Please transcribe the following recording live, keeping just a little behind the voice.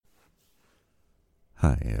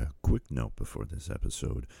Hi, a quick note before this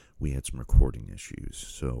episode. We had some recording issues,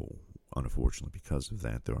 so unfortunately because of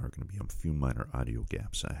that, there are going to be a few minor audio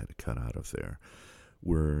gaps I had to cut out of there.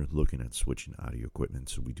 We're looking at switching audio equipment,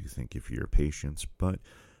 so we do thank you for your patience, but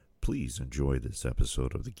please enjoy this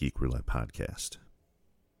episode of the Geek Roulette Podcast.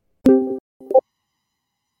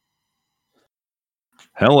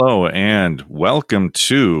 Hello, and welcome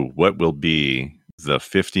to what will be the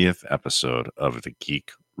 50th episode of the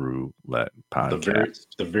Geek Roulette Podcast.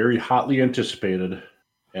 The very hotly anticipated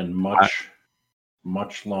and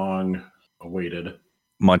much long awaited.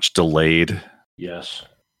 Much delayed. Yes.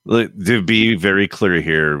 To be very clear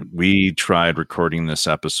here, we tried recording this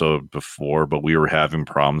episode before, but we were having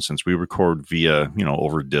problems since we record via,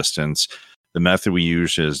 over distance. The method we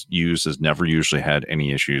use has never usually had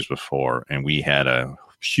any issues before, and we had a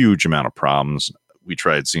huge amount of problems. We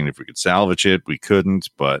tried seeing if we could salvage it. We couldn't,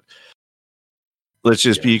 but let's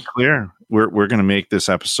just be clear. We're going to make this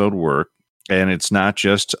episode work, and it's not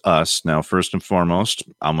just us. Now, first and foremost,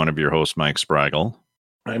 I'm going to be your host, Mike Spragle.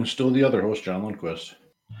 I'm still the other host, John Lundquist.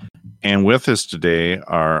 And with us today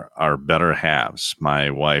are our better halves,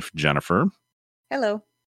 my wife, Jennifer. Hello.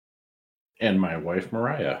 And my wife,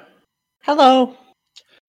 Mariah. Hello.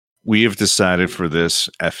 We have decided for this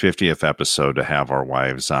 50th episode to have our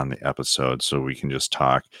wives on the episode so we can just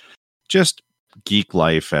talk just geek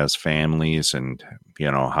life as families and,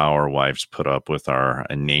 how our wives put up with our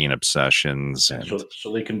inane obsessions. And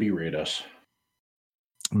so they can berate us.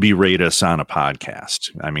 Berate us on a podcast.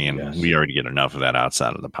 I mean, Yes. We already get enough of that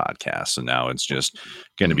outside of the podcast. So now it's just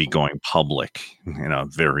going to be going public in a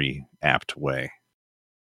very apt way.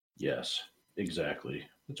 Yes, exactly.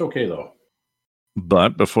 It's okay, though.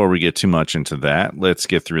 But before we get too much into that, let's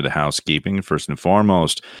get through the housekeeping. First and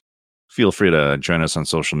foremost, feel free to join us on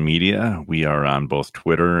social media. We are on both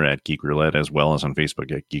Twitter at Geek Roulette as well as on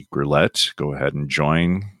Facebook at Geek Roulette. Go ahead and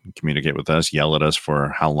join, communicate with us, yell at us for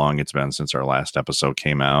how long it's been since our last episode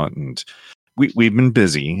came out. And we've been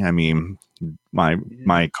busy. I mean,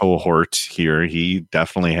 my cohort here, he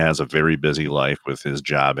definitely has a very busy life with his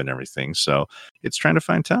job and everything. So it's trying to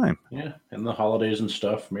find time. Yeah, and the holidays and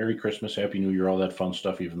stuff. Merry Christmas, Happy New Year, all that fun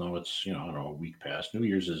stuff, even though it's, a week past. New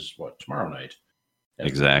Year's is, tomorrow night?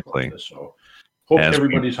 Exactly. So hope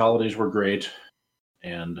everybody's holidays were great.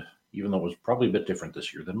 And even though it was probably a bit different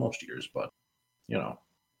this year than most years, but, you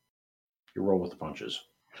roll with the punches.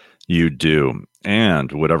 You do.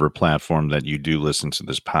 And whatever platform that you do listen to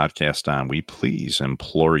this podcast on, we please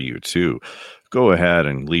implore you to go ahead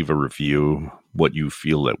and leave a review what you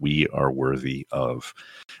feel that we are worthy of.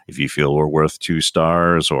 If you feel we're worth 2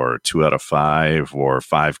 stars or 2 out of 5 or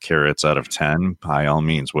 5 carrots out of 10, by all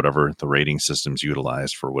means, whatever the rating system's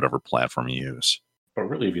utilized for whatever platform you use. But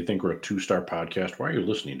really, if you think we're a 2-star podcast, why are you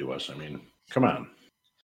listening to us? I mean, come on.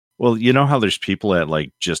 Well, you know how there's people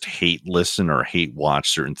that just hate listen or hate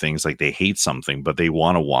watch certain things, like they hate something, but they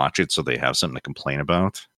want to watch it so they have something to complain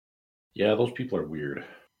about? Yeah, those people are weird.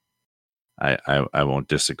 I won't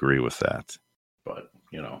disagree with that. But,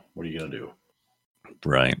 what are you going to do?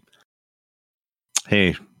 Right.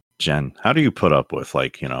 Hey, Jen, how do you put up with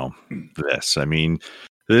this? I mean,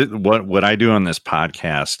 what I do on this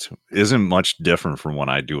podcast isn't much different from what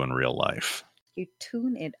I do in real life. You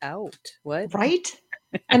tune it out. What? Right?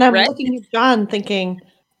 And I'm looking at John thinking,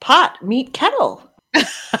 pot, meat, kettle.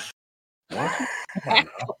 What?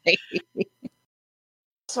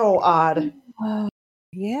 So odd.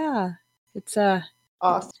 Yeah. It's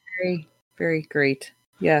Awesome. very, very great.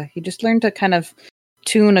 Yeah. You just learn to kind of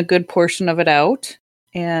tune a good portion of it out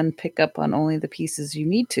and pick up on only the pieces you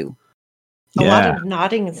need to. A lot of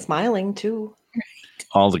nodding and smiling too.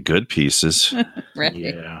 All the good pieces. Right.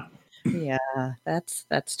 Yeah. Yeah.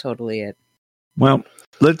 That's totally it. Well,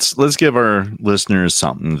 let's give our listeners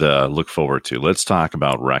something to look forward to. Let's talk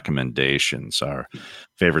about recommendations, our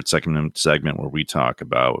favorite segment where we talk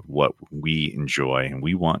about what we enjoy and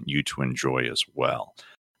we want you to enjoy as well.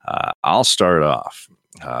 I'll start off.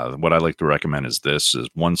 What I like to recommend is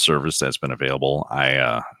one service that's been available.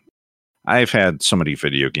 I've had so many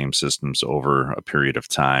video game systems over a period of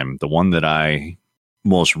time. The one that I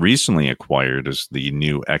most recently acquired is the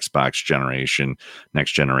new Xbox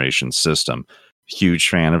next generation system. Huge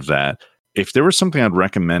fan of that. If there was something I'd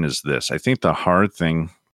recommend is this. I think the hard thing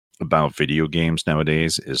about video games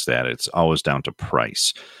nowadays is that it's always down to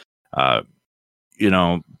price.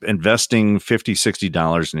 Investing $50,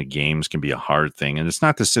 $60 into games can be a hard thing. And it's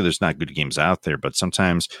not to say there's not good games out there, but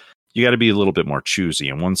sometimes you got to be a little bit more choosy.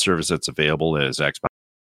 And one service that's available is Xbox.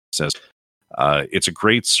 Says it's a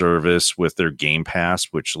great service with their Game Pass,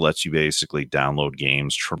 which lets you basically download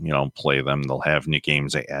games, play them. They'll have new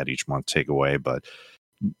games they add each month, take away. But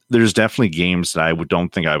there's definitely games that I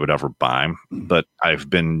don't think I would ever buy, but I've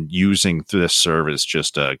been using this service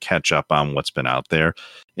just to catch up on what's been out there.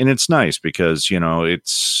 And it's nice because,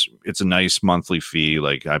 it's a nice monthly fee.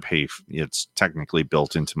 Like it's technically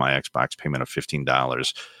built into my Xbox payment of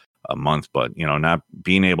 $15 a month, but not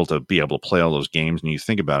being able to play all those games. And you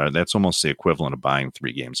think about it, that's almost the equivalent of buying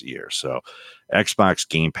 3 games a year. So Xbox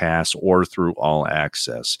Game Pass or through All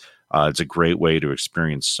Access, it's a great way to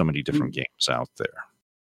experience so many different games out there.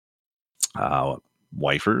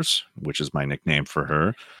 Wifers, which is my nickname for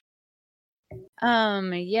her.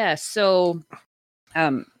 Yeah. So,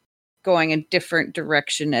 going a different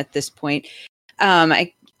direction at this point.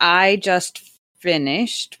 I just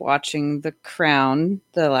finished watching The Crown,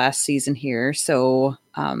 the last season here. So,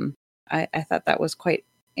 I thought that was quite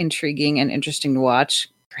intriguing and interesting to watch.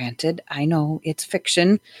 Granted, I know it's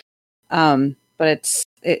fiction, but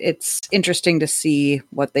it's interesting to see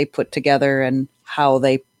what they put together and how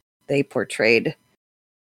they portrayed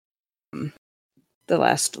the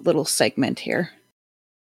last little segment here.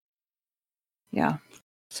 Yeah.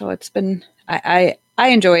 So it's been, I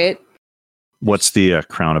enjoy it. What's the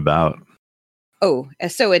Crown about? Oh,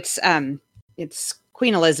 so it's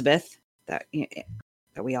Queen Elizabeth that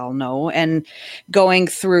we all know, and going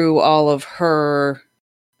through all of her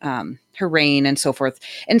reign and so forth.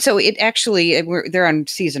 And so it actually, they're on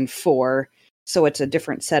season 4. So it's a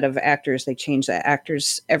different set of actors. They change the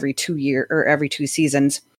actors every 2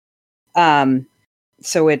 seasons.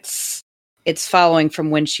 So it's following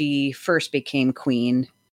from when she first became queen,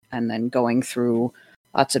 and then going through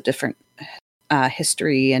lots of different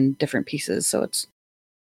history and different pieces. So it's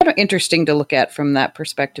kind of interesting to look at from that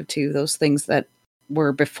perspective too. Those things that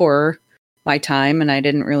were before my time and I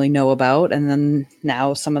didn't really know about, and then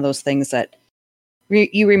now some of those things that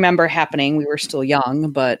you remember happening. We were still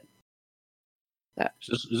young, but.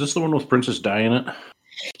 Is this the one with Princess Di in it?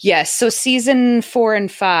 Yes. So season 4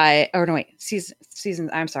 and 5, or no, wait, season.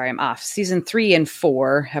 I'm sorry, I'm off. Season 3 and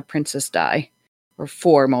 4 have Princess Di, or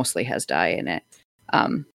 4 mostly has Di in it.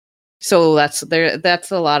 So that's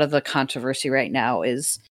a lot of the controversy right now.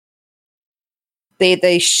 Is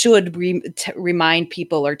they should remind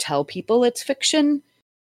people or tell people it's fiction,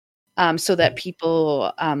 so that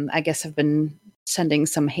people, I guess, have been sending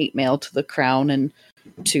some hate mail to the Crown and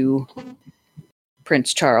to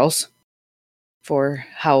Prince Charles for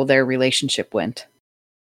how their relationship went.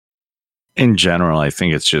 In general, I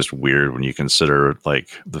think it's just weird when you consider like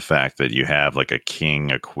the fact that you have like a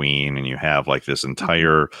king, a queen, and you have like this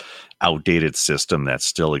entire outdated system that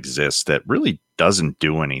still exists that really doesn't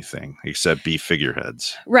do anything except be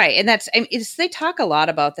figureheads. Right. And they talk a lot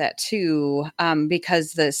about that too,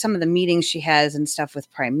 because some of the meetings she has and stuff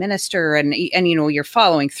with prime minister and you're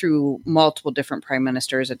following through multiple different prime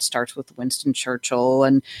ministers. It starts with Winston Churchill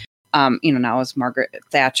and, now is Margaret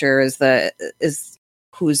Thatcher is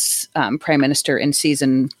who's prime minister in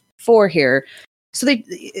season 4 here. So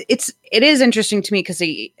it is interesting to me because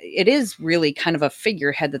it is really kind of a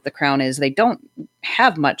figurehead that the Crown is. They don't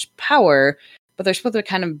have much power, but they're supposed to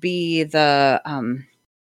kind of be the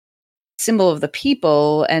symbol of the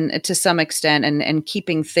people, and to some extent, and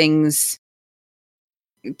keeping things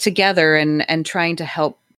together and trying to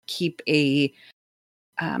help keep a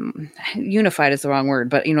unified is the wrong word,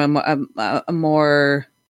 but a more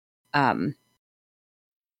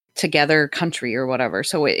together country or whatever.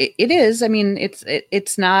 So it is. I mean,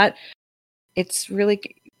 it's not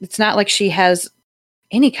like she has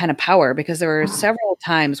any kind of power, because there were several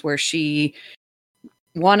times where she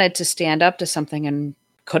wanted to stand up to something and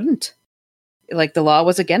couldn't. Like the law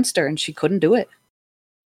was against her and she couldn't do it.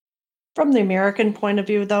 From the American point of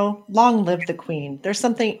view, though, long live the Queen. There's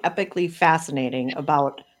something epically fascinating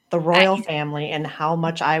about the royal family and how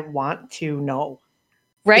much I want to know.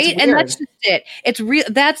 Right. And that's just it. It's real.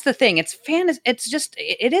 That's the thing.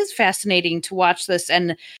 It is fascinating to watch this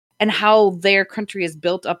and how their country is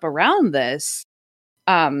built up around this.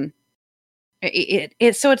 So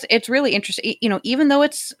it's really interesting, even though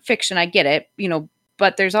it's fiction, I get it,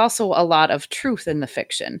 but there's also a lot of truth in the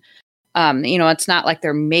fiction. It's not like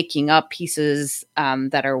they're making up pieces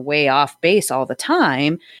that are way off base all the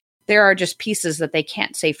time. There are just pieces that they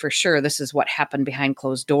can't say for sure this is what happened behind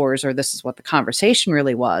closed doors, or this is what the conversation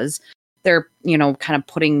really was. They're, kind of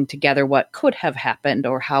putting together what could have happened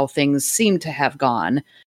or how things seem to have gone.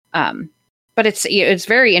 But it's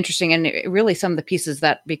very interesting. And really some of the pieces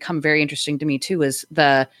that become very interesting to me too is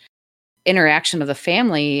the interaction of the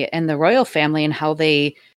family and the royal family and how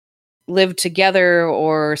they live together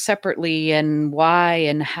or separately and why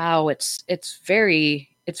and how. It's very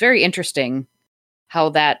interesting how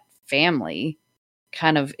that family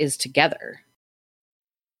kind of is together.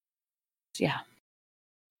 Yeah.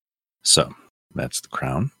 So that's The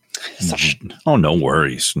Crown. Sorry. Oh, no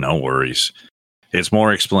worries. No worries. It's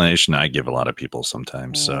more explanation I give a lot of people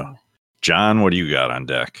sometimes. So, John, what do you got on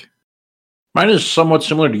deck? Mine is somewhat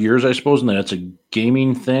similar to yours, I suppose, in that it's a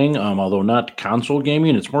gaming thing, although not console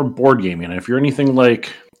gaming. It's more board gaming. And if you're anything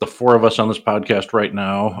like the four of us on this podcast right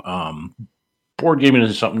now, board gaming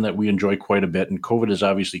is something that we enjoy quite a bit. And COVID has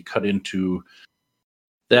obviously cut into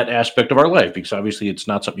that aspect of our life, because obviously it's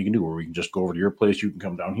not something you can do where we can just go over to your place. You can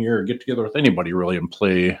come down here or get together with anybody really and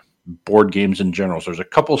play board games in general. So there's a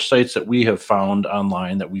couple sites that we have found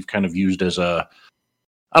online that we've kind of used as a,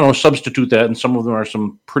 I don't know, substitute that. And some of them are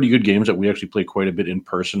some pretty good games that we actually play quite a bit in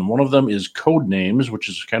person. One of them is Codenames, which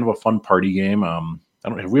is kind of a fun party game. I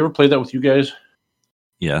don't know, have we ever played that with you guys?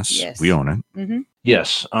 Yes. We own it. Mm-hmm.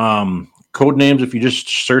 Yes. Codenames, if you just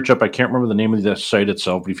search up, I can't remember the name of the site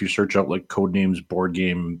itself, but if you search up like Codenames board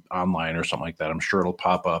game online or something like that, I'm sure it'll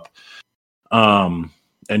pop up. And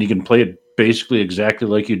you can play it basically exactly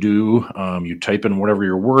like you do. You type in whatever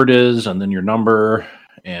your word is and then your number.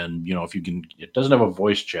 And, you know, if you can, it doesn't have a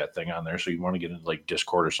voice chat thing on there. So you want to get into like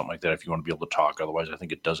Discord or something like that if you want to be able to talk. Otherwise, I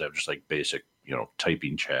think it does have just like basic, you know,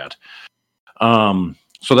 typing chat.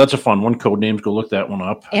 So that's a fun one. Codenames, go look that one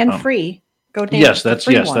up. And free. Codenames. Yes, that's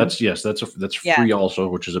Yeah. free also,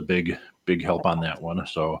 which is a big help on that one.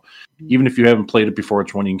 So even if you haven't played it before,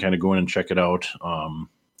 it's one you can kind of go in and check it out.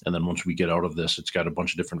 And then once we get out of this, it's got a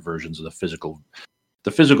bunch of different versions of the physical.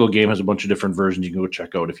 The physical game has a bunch of different versions you can go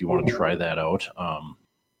check out if you want to try that out.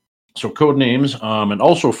 So Codenames, and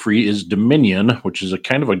also free is Dominion, which is a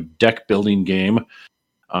kind of a deck building game,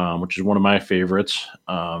 which is one of my favorites.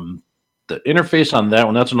 The interface on that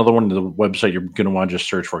one, that's another one, the website you're going to want to just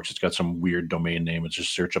search for because it's got some weird domain name. It's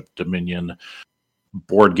just search up Dominion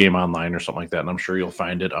board game online or something like that, and I'm sure you'll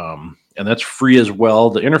find it. And that's free as well.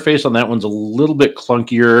 The interface on that one's a little bit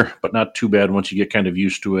clunkier, but not too bad once you get kind of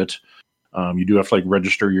used to it. You do have to like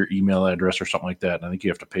register your email address or something like that. And I think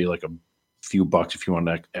you have to pay like a few bucks if you want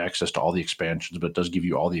access to all the expansions, but it does give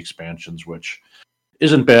you all the expansions, which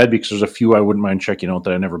isn't bad because there's a few I wouldn't mind checking out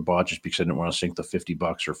that I never bought just because I didn't want to sink the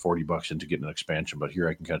 $50 or $40 into getting an expansion. But here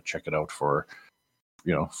I can kind of check it out for,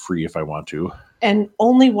 you know, free if I want to. And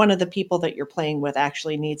only one of the people that you're playing with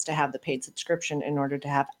actually needs to have the paid subscription in order to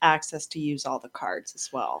have access to use all the cards as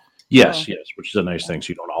well. Yes, which is a nice thing. So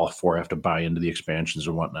you don't all four have to buy into the expansions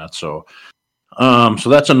and whatnot. So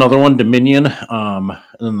that's another one, Dominion. And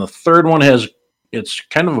then the third one it's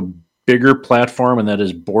kind of a bigger platform, and that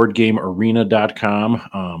is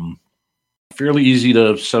BoardGameArena.com. Fairly easy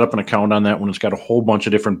to set up an account on that one. It's got a whole bunch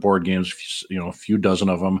of different board games, you know, a few dozen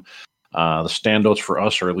of them. The standouts for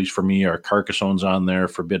us, or at least for me, are Carcassone's on there,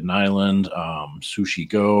 Forbidden Island, Sushi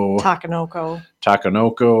Go, Takanoko.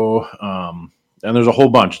 And there's a whole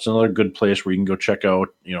bunch. It's another good place where you can go check out,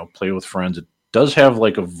 you know, play with friends. It does have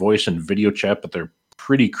like a voice and video chat, but they're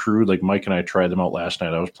pretty crude. Like Mike and I tried them out last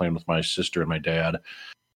night. I was playing with my sister and my dad,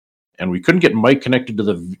 and we couldn't get Mike connected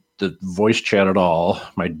to the voice chat at all.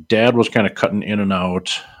 My dad was kind of cutting in and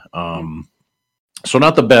out. So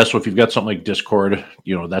not the best. So if you've got something like Discord,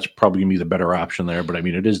 you know, that's probably gonna be the better option there. But I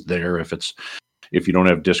mean, it is there. If you don't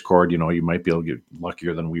have Discord, you know, you might be able to get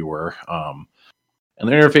luckier than we were. And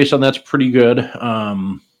the interface on that's pretty good.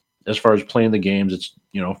 As far as playing the games, it's,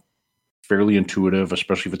 you know, fairly intuitive,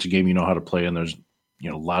 especially if it's a game you know how to play. And there's, you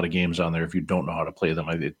know, a lot of games on there. If you don't know how to play them,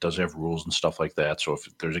 it does have rules and stuff like that. So if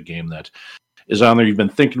there's a game that is on there you've been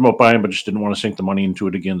thinking about buying but just didn't want to sink the money into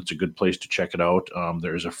it again, it's a good place to check it out.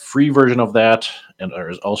 There's a free version of that, and there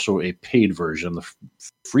is also a paid version. The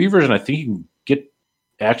free version, I think you can get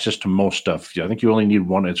access to most stuff. I think you only need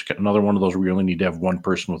one. It's another one of those where you only need to have one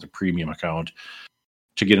person with a premium account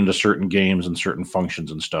to get into certain games and certain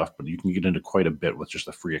functions and stuff, but you can get into quite a bit with just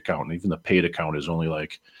the free account. And even the paid account is only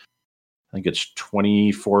like, I think it's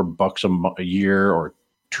 $24 a year or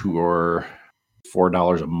 $2 or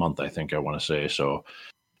 $4 a month, I think I want to say. So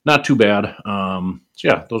not too bad. So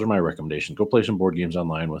yeah, those are my recommendations. Go play some board games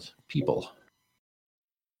online with people.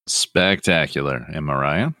 Spectacular. And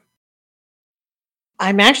Mariah?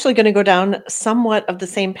 I'm actually going to go down somewhat of the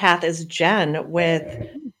same path as Jen with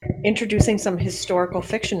introducing some historical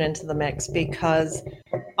fiction into the mix, because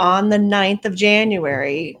on the 9th of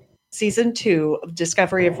January, season 2 of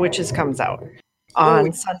Discovery of Witches comes out on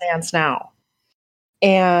Sundance Now.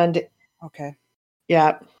 And okay.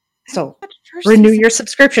 Yeah. So renew your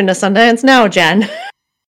subscription to Sundance Now, Jen.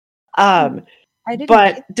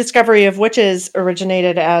 But Discovery of Witches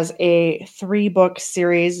originated as a 3-book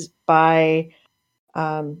series by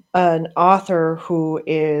an author who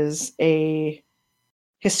is a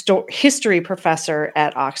history professor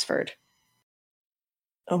at Oxford.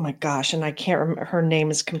 Oh my gosh, and I can't remember. Her name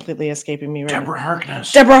is completely escaping me right Deborah now.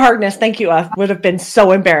 Harkness. Deborah Harkness. Thank you. I would have been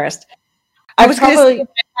so embarrassed. I was going to say, I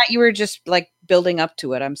thought you were just like building up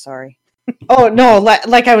to it. I'm sorry. Oh no,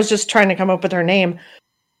 like I was just trying to come up with her name.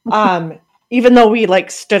 Even though we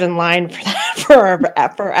like stood in line for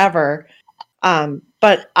that forever.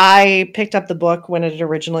 But I picked up the book when it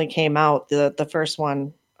originally came out, the first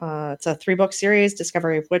one. It's a 3-book series.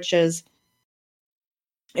 Discovery of Witches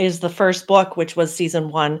is the first book, which was season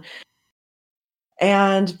 1.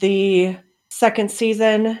 And the second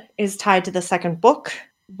season is tied to the second book,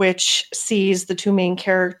 which sees the two main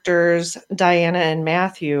characters, Diana and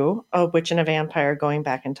Matthew, a witch and a vampire, going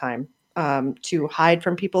back in time to hide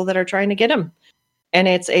from people that are trying to get them. And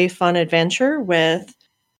it's a fun adventure with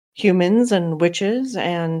humans and witches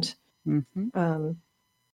and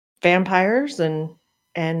vampires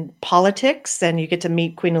and politics, and you get to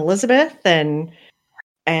meet Queen Elizabeth and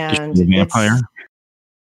the vampire.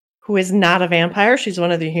 Who is not a vampire. She's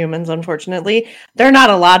one of the humans, unfortunately. They're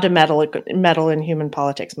not allowed to meddle in human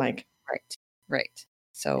politics, Mike. Right.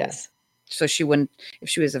 So, yes. So she wouldn't, if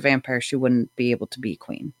she was a vampire, she wouldn't be able to be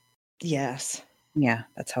queen. Yes. Yeah,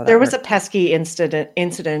 that's how that There was worked. a pesky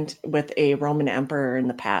incident with a Roman emperor in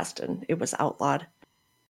the past, and it was outlawed.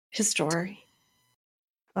 His story.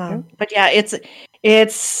 But yeah,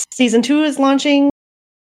 it's season 2 is launching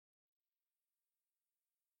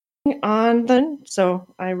on then, so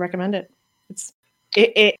I recommend it.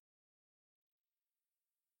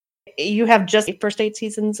 You have just the first 8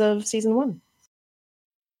 seasons of season 1.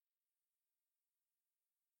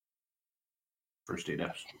 First 8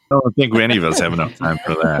 episodes. I don't think any of us have enough time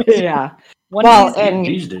for that. Yeah.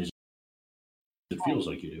 These days it feels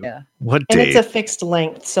like you do. Yeah. What And day? it's a fixed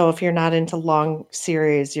length, so if you're not into long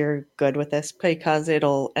series, you're good with this because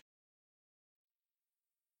it'll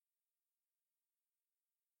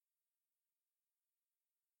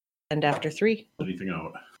end after 3. Anything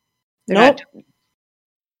out? Nope.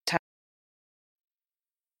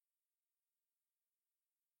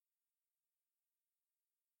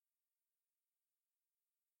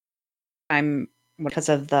 I'm Because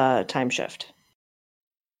of the time shift.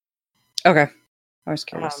 okay. I was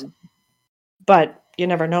curious. But you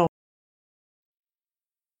never know.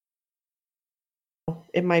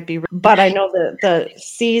 It might be, but I know the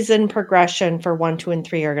season progression for 1, 2, and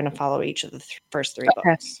 3 are going to follow each of the first 3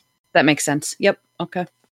 books. That makes sense. Yep. Okay.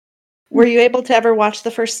 Were you able to ever watch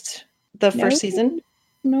the first season?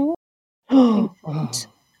 No. Oh.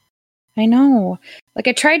 I know. Like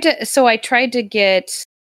I tried to get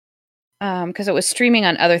because it was streaming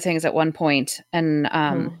on other things at one point, and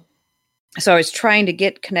so I was trying to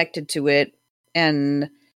get connected to it and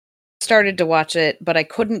started to watch it, but I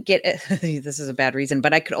couldn't get it. This is a bad reason,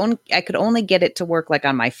 but I could only get it to work like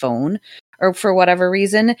on my phone or for whatever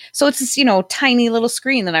reason. So it's this, tiny little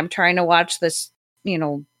screen that I'm trying to watch this,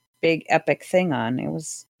 big epic thing on.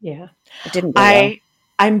 It didn't go well.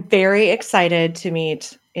 I'm very excited to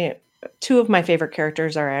meet it. 2 of my favorite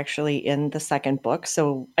characters are actually in the second book.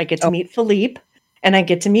 So I get to meet Philippe and I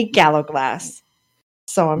get to meet Gallowglass.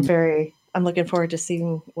 So I'm looking forward to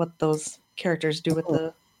seeing what those characters do with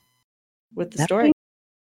the story.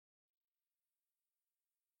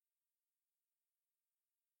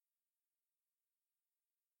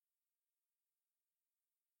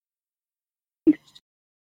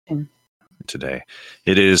 Today,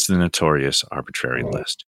 it is the notorious arbitrary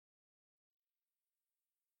list.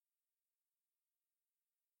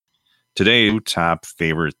 Today, top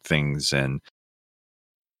favorite things and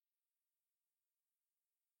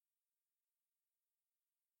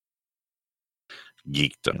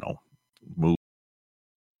geekdom,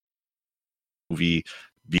 movie.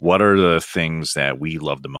 What are the things that we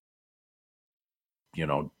love the most?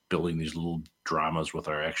 Building these little dramas with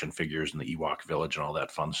our action figures in the Ewok village and all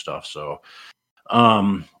that fun stuff. So,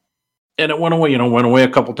 and it went away a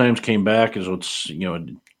couple times, came back. Is what's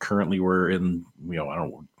currently we're in. I don't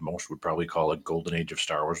know. Most would probably call it golden age of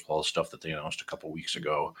Star Wars with all the stuff that they announced a couple weeks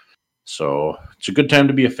ago. So it's a good time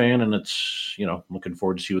to be a fan, and it's looking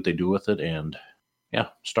forward to see what they do with it. And yeah,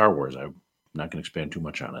 Star Wars. I'm not going to expand too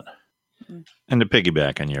much on it. And to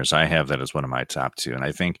piggyback on yours, I have that as one of my top 2, and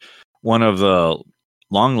I think one of the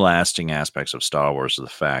long-lasting aspects of Star Wars is the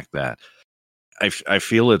fact that I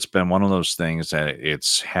feel it's been one of those things that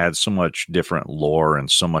it's had so much different lore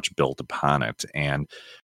and so much built upon it, and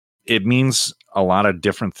it means a lot of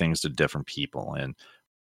different things to different people. And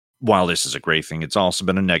while this is a great thing, it's also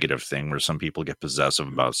been a negative thing where some people get possessive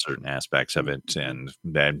about certain aspects of it, and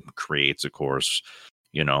that creates, of course,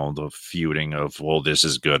 the feuding of, well, this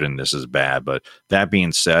is good and this is bad. But that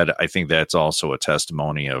being said, I think that's also a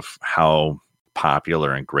testimony of how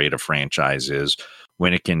popular and great a franchise is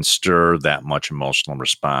when it can stir that much emotional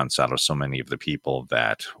response out of so many of the people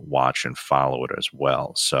that watch and follow it as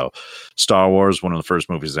well. So Star Wars, one of the first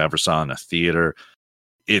movies I ever saw in a theater.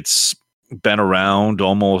 It's been around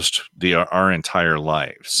almost our entire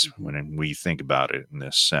lives when we think about it in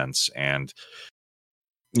this sense. And,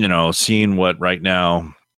 seeing what right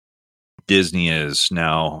now Disney is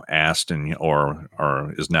now asked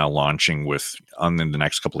or is now launching with in the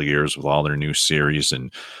next couple of years with all their new series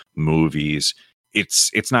and movies,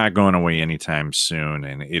 it's not going away anytime soon,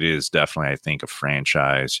 and it is definitely, I think, a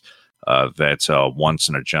franchise that's a once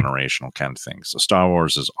in a generational kind of thing. So Star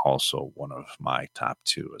Wars is also one of my top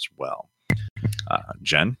 2 as well.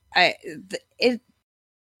 Jen,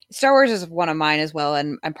 Star Wars is one of mine as well,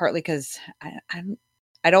 and I'm partly because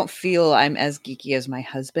I don't feel I'm as geeky as my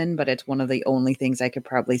husband, but it's one of the only things I could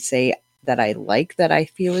probably say that I like that I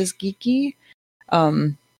feel is geeky.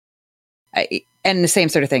 And the same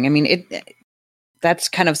sort of thing. I mean, that's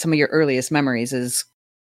kind of some of your earliest memories is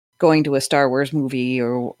going to a Star Wars movie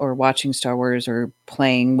or watching Star Wars or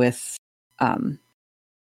playing with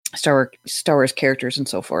Star Wars characters and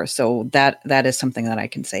so forth. So that is something that I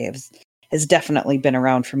can say has definitely been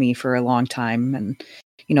around for me for a long time, and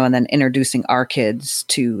and then introducing our kids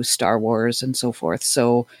to Star Wars and so forth.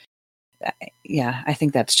 So yeah, I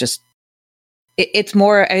think that's just it's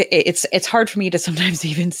more it's hard for me to sometimes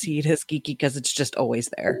even see it as geeky because it's just always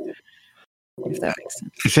there. If that makes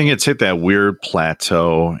sense. I think it's hit that weird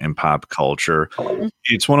plateau in pop culture. Mm-hmm.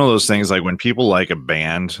 It's one of those things like when people like a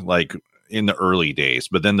band, like in the early days,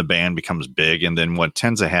 but then the band becomes big. And then what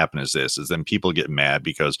tends to happen is then people get mad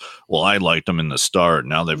because, well, I liked them in the start.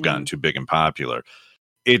 Now they've gotten too big and popular.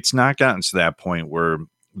 It's not gotten to that point where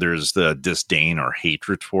there's the disdain or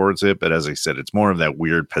hatred towards it. But as I said, it's more of that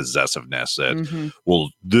weird possessiveness that,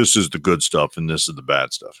 well, this is the good stuff and this is the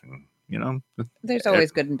bad stuff. And, there's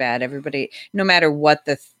always good and bad. Everybody, no matter what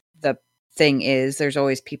the thing is, there's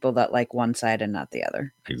always people that like one side and not the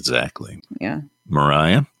other. Exactly. Yeah.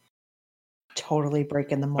 Mariah? Totally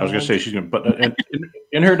breaking the mold. I was going to say she's going to, but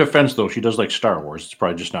in her defense, though, she does like Star Wars. It's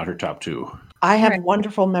probably just not her top 2. I have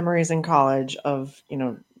wonderful memories in college of,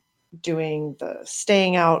 doing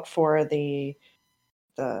staying out for the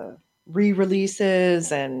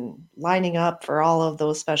re-releases and lining up for all of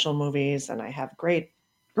those special movies. And I have great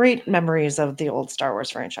memories of the old Star Wars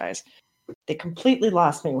franchise. They completely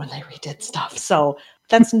lost me when they redid stuff. So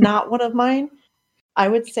that's not one of mine. I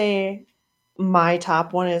would say my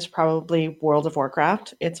top one is probably World of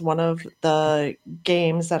Warcraft. It's one of the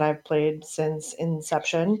games that I've played since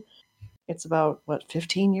inception. It's about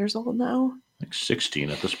 15 years old now? Like 16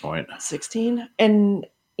 at this point. 16. And,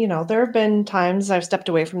 there have been times I've stepped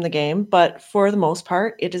away from the game, but for the most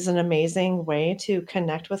part, it is an amazing way to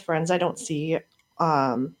connect with friends I don't see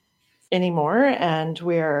anymore. And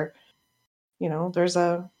we're, there's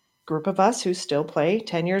a group of us who still play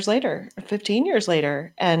 10 years later, 15 years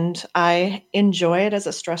later. And I enjoy it as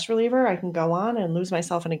a stress reliever. I can go on and lose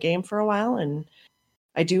myself in a game for a while. And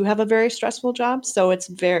I do have a very stressful job. So it's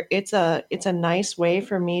a nice way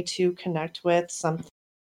for me to connect with something.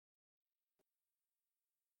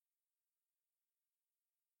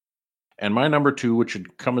 And my number 2, which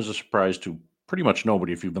should come as a surprise to pretty much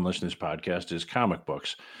nobody if you've been listening to this podcast, is comic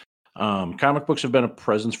books. Comic books have been a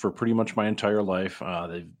presence for pretty much my entire life.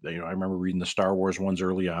 I remember reading the Star Wars ones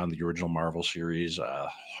early on, the original Marvel series,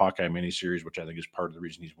 Hawkeye miniseries, which I think is part of the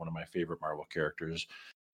reason he's one of my favorite Marvel characters.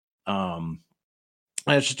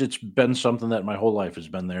 It's been something that my whole life has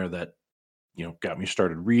been there that, got me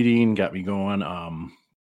started reading, got me going.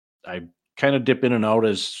 I kind of dip in and out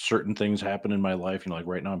as certain things happen in my life. Like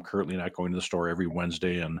right now I'm currently not going to the store every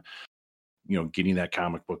Wednesday and, getting that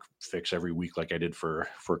comic book fix every week like I did for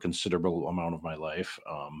a considerable amount of my life.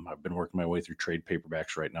 I've been working my way through trade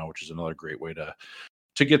paperbacks right now, which is another great way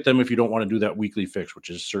to get them if you don't want to do that weekly fix, which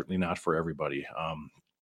is certainly not for everybody.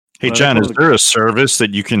 Hey, John, is there a service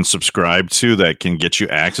that you can subscribe to that can get you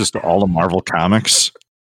access to all the Marvel comics?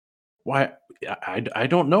 Why? I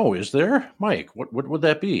don't know. Is there, Mike? What would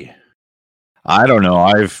that be? I don't know.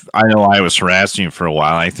 I know I was harassing you for a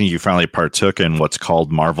while. I think you finally partook in what's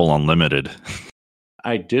called Marvel Unlimited.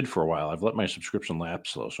 I did for a while. I've let my subscription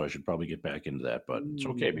lapse though, so I should probably get back into that. But it's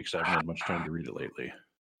okay because I haven't had much time to read it lately.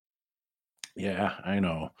 Yeah, I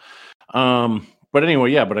know. But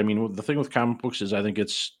anyway, yeah. But I mean, the thing with comic books is I think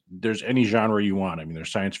there's any genre you want. I mean,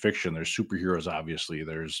 there's science fiction, there's superheroes, obviously,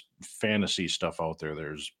 there's fantasy stuff out there,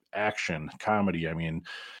 there's action, comedy. I mean,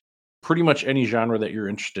 pretty much any genre that you're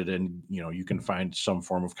interested in, you can find some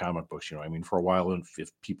form of comic books. I mean, for a while,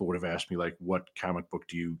 if people would have asked me like, what comic book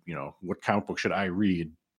should I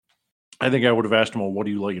read? I think I would have asked him, well, what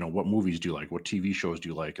do you like? What movies do you like? What TV shows do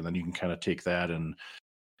you like? And then you can kind of take that and,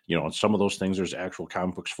 some of those things there's actual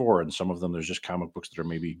comic books for, and some of them there's just comic books that are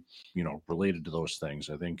maybe, related to those things.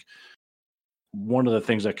 I think one of the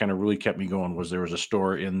things that kind of really kept me going was there was a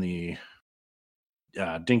store in the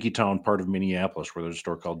Dinkytown part of Minneapolis where there's a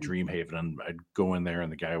store called Dreamhaven, and I'd go in there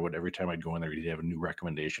and the guy would, every time I'd go in there, he'd have a new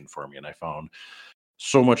recommendation for me. And I found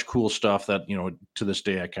so much cool stuff that, to this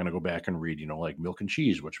day, I kind of go back and read, like Milk and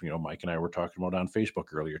Cheese, which, Mike and I were talking about on Facebook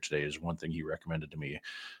earlier today, is one thing he recommended to me.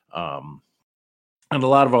 And a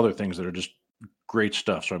lot of other things that are just great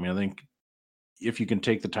stuff. So, I think if you can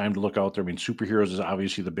take the time to look out there, superheroes is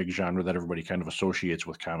obviously the big genre that everybody kind of associates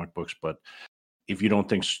with comic books. But if you don't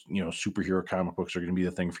think, superhero comic books are going to be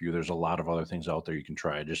the thing for you, there's a lot of other things out there you can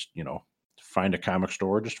try. Just, find a comic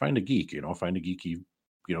store, just find a geek, find a geeky,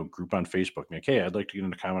 group on Facebook. Like, hey, I'd like to get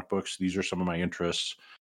into comic books. These are some of my interests.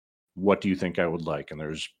 What do you think I would like? And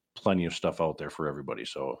there's plenty of stuff out there for everybody.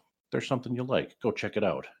 So if there's something you like, go check it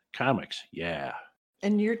out. Comics. Yeah.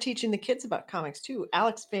 And you're teaching the kids about comics too.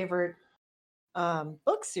 Alex's favorite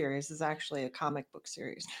book series is actually a comic book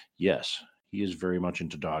series. Yes. He is very much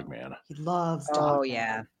into Dogman. He loves Oh, Dogman.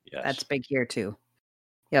 yeah. Yes. That's big here too.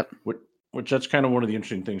 Yep. Which that's kind of one of the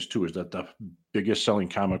interesting things too, is that the biggest selling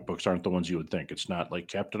comic books aren't the ones you would think. It's not like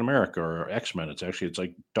Captain America or X-Men. It's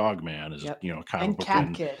like Dogman is, a comic and book.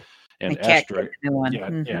 Cat Kid. And Cat Asterix. Kid, one. Yeah,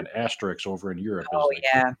 Mhm. and Asterix over in Europe Oh, is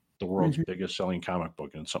yeah. the world's biggest selling comic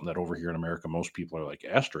book, and something that over here in America, most people are like,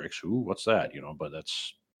 Asterix, who? What's that? But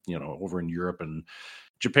that's, over in Europe and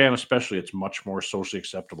Japan especially, it's much more socially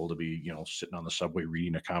acceptable to be, sitting on the subway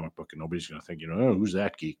reading a comic book, and nobody's going to think, oh, who's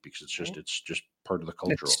that geek? Because it's just part of the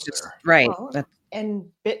culture It's over just, there. right. Well, and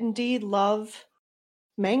Bit and D love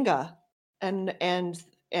manga and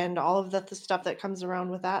all of the stuff that comes around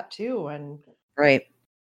with that too. And Right.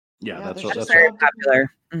 Yeah, there's that's just very a lot of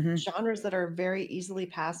popular. Mhm. genres that are very easily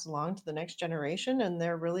passed along to the next generation, and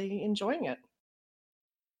they're really enjoying it.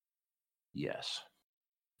 yes.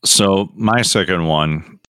 So my second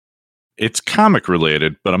one, it's comic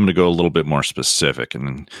related, but I'm going to go a little bit more specific.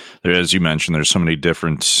 And there, as you mentioned, there's so many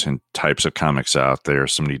different types of comics out there,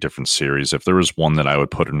 so many different series. If there was one that I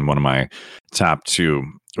would put in one of my top two,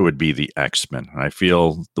 it would be the X-Men. I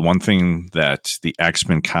feel the one thing that the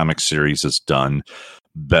X-Men comic series has done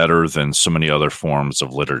better than so many other forms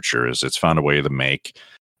of literature is it's found a way to make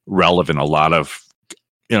relevant a lot of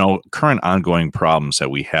current ongoing problems that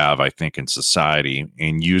we have, I think, in society,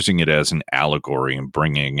 and using it as an allegory and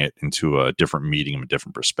bringing it into a different medium, a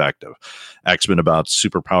different perspective. X-Men about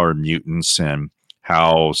superpowered mutants and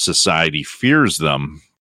how society fears them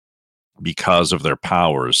because of their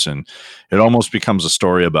powers. And it almost becomes a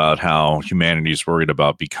story about how humanity is worried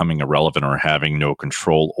about becoming irrelevant or having no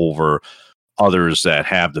control over others that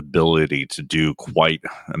have the ability to do quite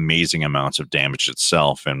amazing amounts of damage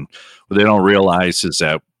itself. And what they don't realize is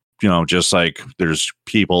that, just like there's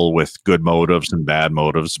people with good motives and bad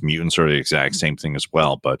motives, mutants are the exact same thing as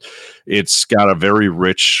well. But it's got a very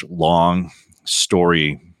rich, long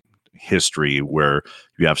story history where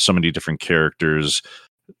you have so many different characters,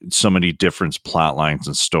 so many different plot lines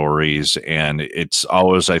and stories. And it's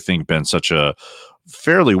always, I think, been such a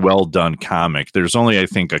fairly well done comic. There's only, I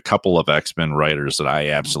think, a couple of X-Men writers that I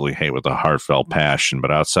absolutely hate with a heartfelt passion,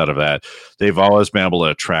 but outside of that, they've always been able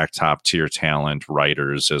to attract top tier talent,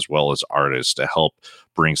 writers as well as artists to help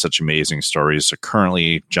bring such amazing stories. So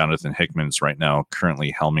currently, Jonathan Hickman's right now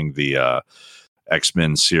currently helming the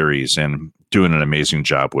X-Men series and doing an amazing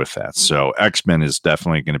job with that. So X-Men is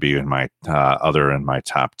definitely going to be in my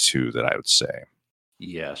top two that I would say.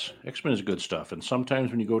 Yes, X-Men is good stuff. And sometimes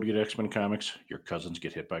when you go to get X-Men comics, your cousins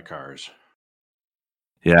get hit by cars.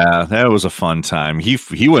 Yeah, that was a fun time.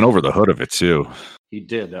 He went over the hood of it too. He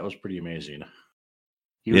did. That was pretty amazing.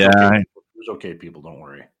 He was okay. He was okay, people. Don't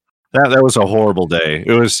worry. That was a horrible day.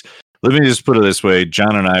 It was. Let me just put it this way.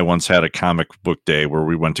 John and I once had a comic book day where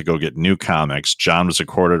we went to go get new comics. John was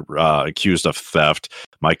accused of theft.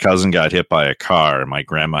 My cousin got hit by a car. And my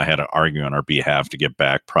grandma had to argue on our behalf to get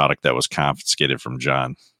back product that was confiscated from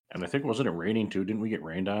John. And I think, wasn't it raining too? Didn't we get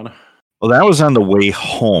rained on? Well, that was on the way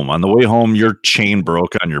home. On the way home, your chain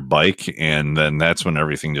broke on your bike, and then that's when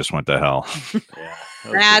everything just went to hell. Yeah,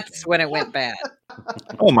 That's when it went bad.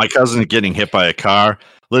 Oh, my cousin getting hit by a car.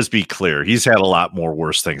 Let's be clear. He's had a lot more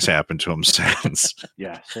worse things happen to him since.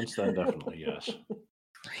 Yeah, since then, definitely, yes.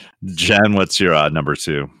 Jen, what's your number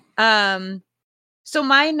two? So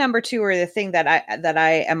my number two, or the thing that I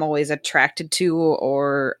am always attracted to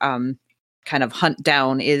or kind of hunt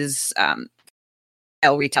down, is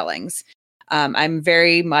retellings. I'm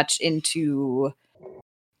very much into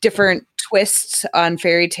different twists on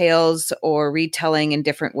fairy tales or retelling in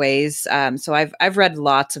different ways. So I've read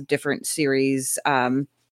lots of different series.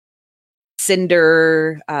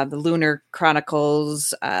 Cinder, the Lunar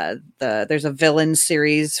Chronicles. There's a villain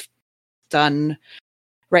series done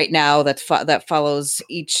right now that follows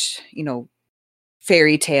each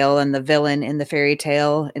fairy tale and the villain in the fairy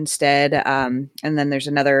tale instead. And then there's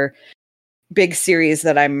another big series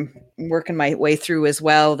that I'm working my way through as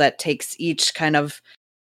well that takes each kind of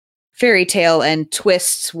fairy tale and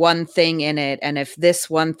twists one thing in it. And if this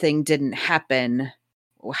one thing didn't happen,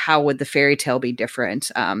 how would the fairy tale be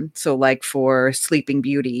different? So like for Sleeping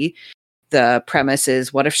Beauty, the premise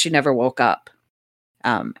is, what if she never woke up?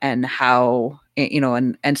 And how,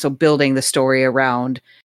 and so building the story around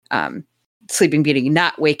Sleeping Beauty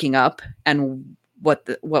not waking up and what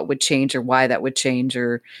would change or why that would change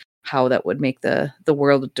or how that would make the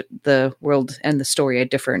world and the story a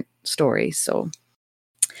different story. So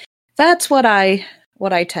that's what I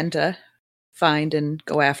tend to find and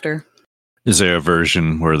go after. Is there a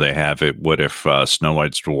version where they have it? What if Snow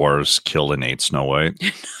White's dwarves kill and ate Snow White?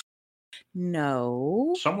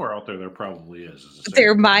 No. Somewhere out there probably is.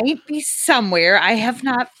 There might be somewhere. I have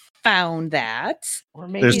not found that. Or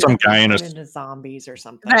maybe There's some guy in into zombies or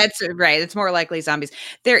something. That's right. It's more likely zombies.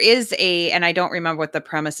 There is and I don't remember what the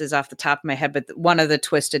premise is off the top of my head, but one of the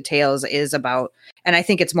twisted tales is about, and I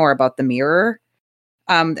think it's more about the mirror,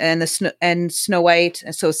 and Snow White.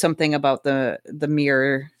 So something about the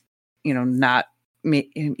mirror, not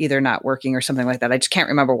either not working or something like that. I just can't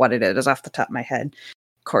remember what it is off the top of my head.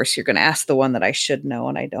 Of course, you're going to ask the one that I should know,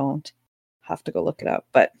 and I don't. Have to go look it up.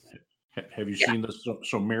 But have you seen this?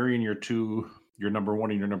 So Mary and your number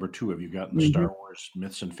one and your number two, have you gotten the Star Wars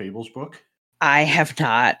Myths and Fables book? I have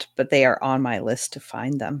not, but they are on my list to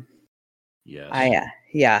find them. Yes.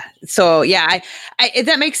 Yeah. So yeah, I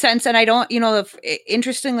that makes sense. And I don't,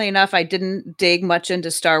 interestingly enough, I didn't dig much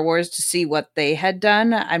into Star Wars to see what they had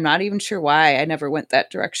done. I'm not even sure why. I never went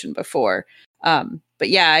that direction before. But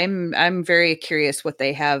yeah, I'm very curious what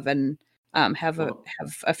they have and have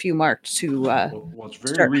a few marked to. Well, it's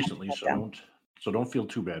very recently, so don't feel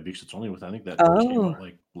too bad because it's only I think that book came out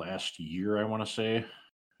like last year, I want to say.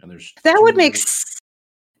 And there's that would make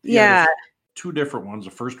yeah. Two different ones.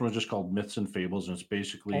 The first one is just called Myths and Fables, and it's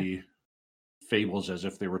basically fables as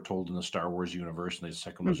if they were told in the Star Wars universe. And the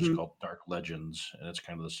second one is just called Dark Legends, and it's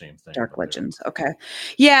kind of the same thing. Dark Legends. Okay.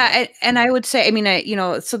 Yeah. And I would say,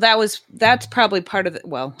 so that's probably part of it.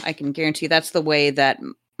 Well, I can guarantee that's the way that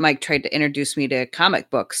Mike tried to introduce me to comic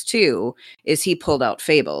books too, is he pulled out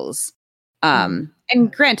fables.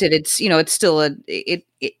 And granted, it's, it's still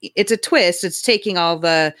it's a twist. It's taking all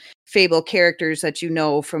the fable characters that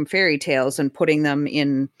from fairy tales and putting them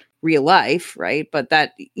in real life. Right. But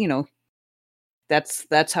that,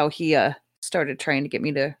 that's how he started trying to get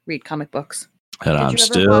me to read comic books. And I'm Did you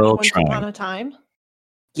ever still watch trying. Once Upon a Time?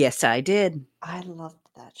 Yes, I did. I loved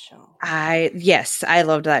that show. I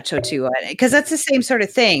loved that show too, because that's the same sort of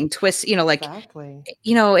thing. Twist, Exactly.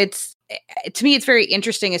 It's to me, it's very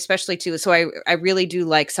interesting, especially too. So I really do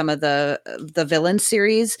like some of the villain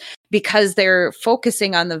series because they're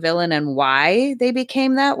focusing on the villain and why they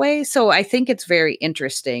became that way. So I think it's very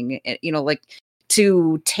interesting,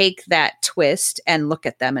 to take that twist and look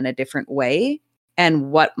at them in a different way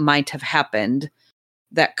and what might have happened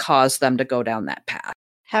that caused them to go down that path.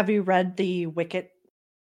 Have you read the Wicked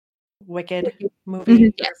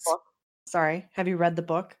movie? Yes. Book? Sorry. Have you read the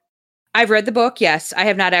book? I've read the book. Yes. I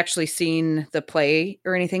have not actually seen the play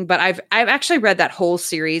or anything, but I've actually read that whole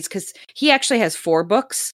series because he actually has 4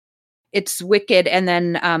 books. It's Wicked. And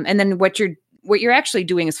then what you're actually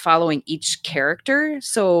doing is following each character.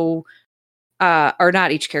 So, or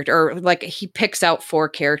not each character, or like he picks out 4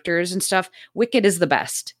 characters and stuff. Wicked is the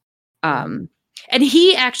best. And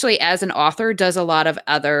he actually, as an author, does a lot of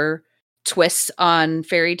other twists on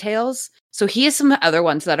fairy tales. So he has some other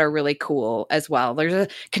ones that are really cool as well. There's a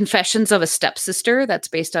Confessions of a Stepsister that's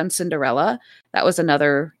based on Cinderella. That was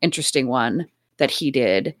another interesting one that he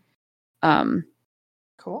did.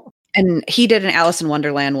 Cool. And he did an Alice in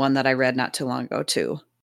Wonderland one that I read not too long ago too.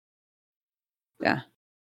 Yeah.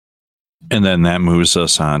 And then that moves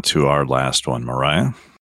us on to our last one, Mariah.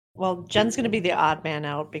 Well, Jen's going to be the odd man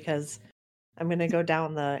out because I'm going to go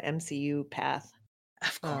down the MCU path.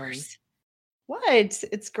 Of course. What?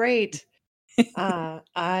 It's great.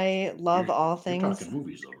 I love all things You're talking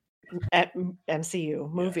movies, though. at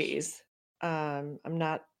MCU movies. I'm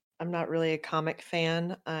not really a comic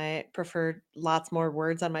fan. I prefer lots more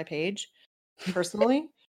words on my page, personally.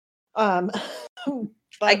 But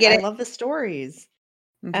I get it. love the stories.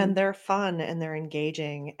 Mhm. and they're fun and they're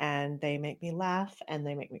engaging and they make me laugh and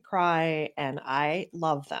they make me cry and I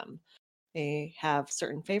love them. They have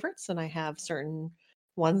certain favorites and I have certain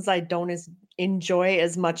ones I don't enjoy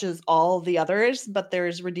as much as all the others, but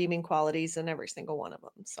there's redeeming qualities in every single one of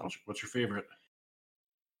them. So What's your favorite?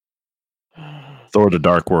 Thor: The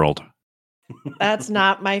Dark World. that's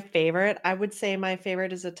not my favorite. I would say my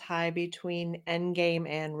favorite is a tie between Endgame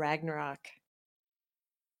and Ragnarok.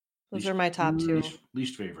 Those are my top two.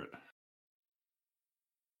 Least favorite.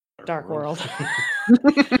 Dark World.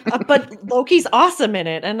 But Loki's awesome in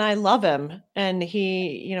it and I love him. And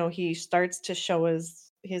he starts to show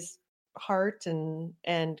his heart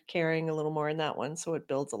and caring a little more in that one. So it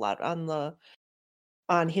builds a lot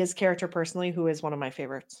on his character personally, who is one of my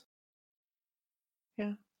favorites.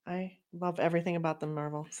 Yeah, I love everything about the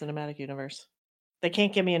Marvel Cinematic Universe. They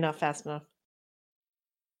can't give me enough fast enough.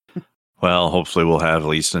 Well, hopefully we'll have at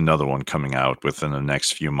least another one coming out within the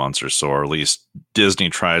next few months or so, or at least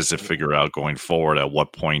Disney tries to figure out going forward at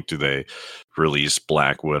what point do they release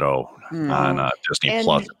Black Widow on Disney And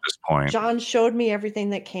Plus at this point. John showed me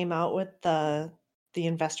everything that came out with the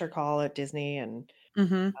investor call at Disney, and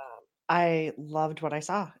Mhm. I loved what I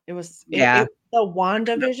saw. It was Yeah. the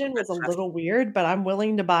WandaVision was a little weird, but I'm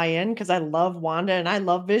willing to buy in because I love Wanda and I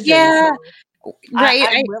love Vision. Yeah. So Right.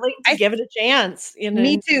 I'm willing to give it a chance. Me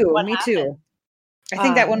and see too. what Me happens. too. I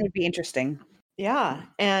think that one would be interesting. Yeah,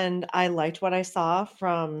 and I liked what I saw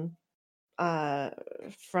from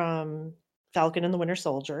Falcon and the Winter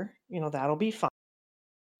Soldier. That'll be fun.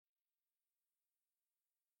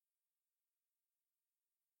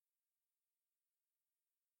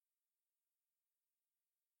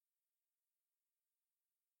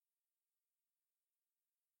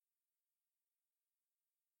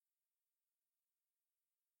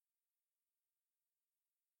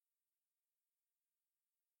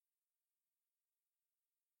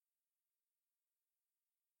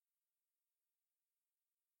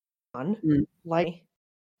 Like,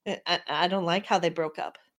 I don't like how they broke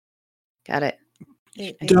up. Got it.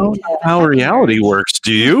 They Don't need to know have a how happy reality marriage. works,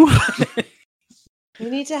 do you? We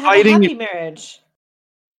need to have Fighting- a happy marriage.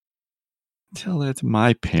 Tell that to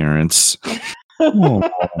my parents. Oh.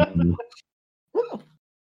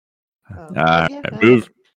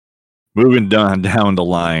 Moving down the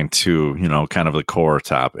line to kind of the core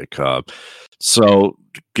topic. So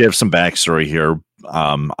give some backstory here.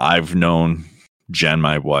 I've known Jen,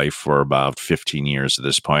 my wife, for about 15 years at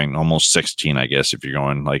this point, almost 16, I guess, if you're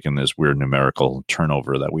going like in this weird numerical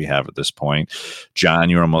turnover that we have at this point. John,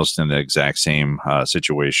 you're almost in the exact same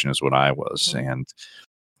situation as what I was. And,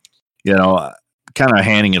 kind of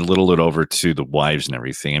handing it a little bit over to the wives and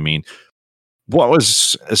everything. I mean, what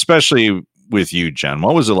was, especially with you, Jen,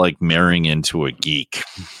 what was it like marrying into a geek?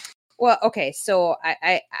 Well, okay, so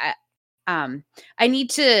I need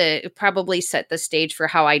to probably set the stage for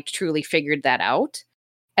how I truly figured that out,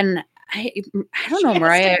 and I don't know,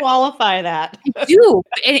 Mariah. To qualify that. I do.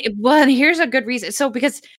 Well, and here's a good reason. So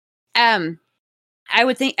because I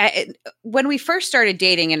would think when we first started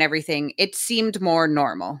dating and everything, it seemed more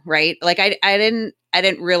normal, right? Like I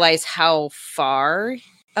didn't realize how far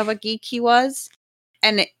of a geek he was,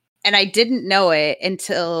 and I didn't know it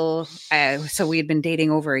until so we had been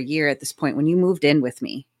dating over a year at this point when you moved in with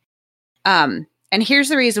me. And here's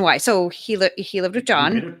the reason why. So he lived with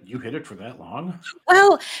John. You hid it for that long?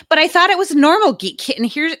 Well, but I thought it was normal geek kid, and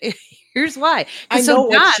here's why. I know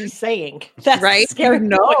so John, what she's saying. That's right? Scary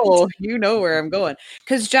You know where I'm going.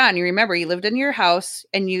 Because John, you remember he lived in your house,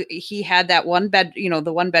 and he had that one bed,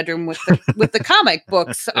 the one bedroom with the comic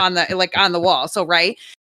books on the wall. So right.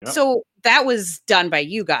 Yep. So that was done by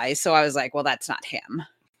you guys. So I was like, well, that's not him,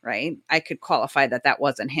 right? I could qualify that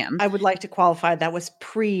wasn't him. I would like to qualify that was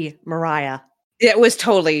pre-Mariah. It was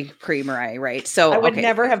totally pre-Mariah, right? So I would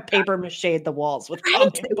never have paper machéed the walls with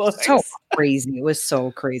comic books. So crazy. It was so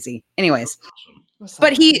crazy. Anyways,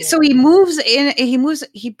 but he moves in.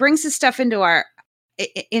 He brings his stuff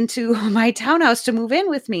into my townhouse to move in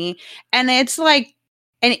with me, and it's like,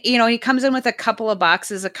 and he comes in with a couple of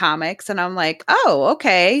boxes of comics, and I'm like, oh,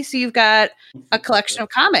 okay, so you've got a collection of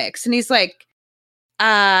comics, and he's like,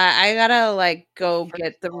 I gotta go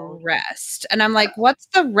get the rest. And I'm like, what's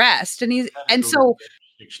the rest? And so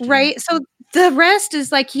the rest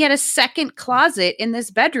is like, he had a second closet in this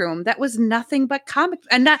bedroom that was nothing but comics,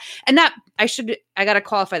 and not, I gotta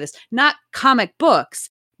qualify this, not comic books,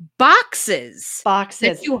 boxes.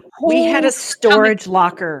 We had a storage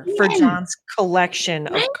locker for John's collection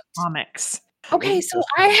of comics. Okay, so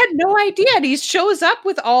I had no idea. And he shows up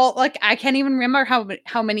with all, I can't even remember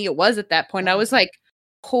how many it was at that point. I was like,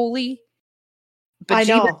 holy, I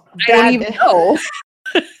know. I don't even know.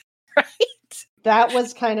 Right? That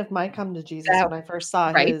was kind of my come to Jesus That- when I first saw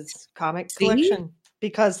right? his comic See? collection,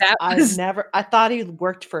 because That was- I thought he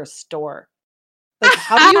worked for a store. Like,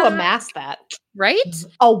 how do you amass that? Right?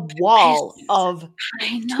 A wall of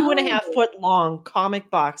I know. 2.5 foot long comic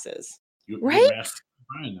boxes. You Right? master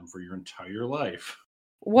buying them for your entire life.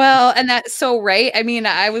 Well, and that's so right. I mean,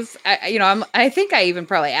 I think I even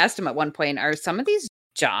probably asked him at one point, are some of these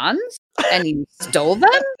John's and you stole them?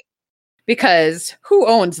 Because who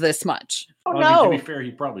owns this much? Oh, Well, I mean, to no. be fair,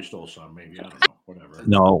 he probably stole some. Maybe, I don't know. Whatever.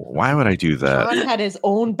 No, why would I do that? John had his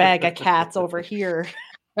own bag of cats over here.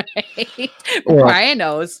 Right? Well, Brian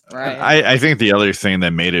knows. Right. I think the other thing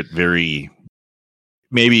that made it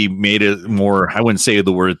made it more, I wouldn't say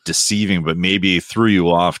the word deceiving, but maybe threw you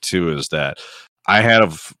off too, is that I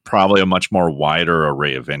have probably a much more wider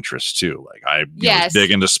array of interests too. Like I was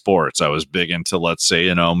big into sports. I was big into, let's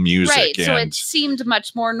say, music. Right. So and it seemed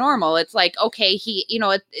much more normal. It's like, okay,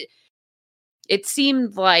 it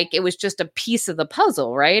seemed like it was just a piece of the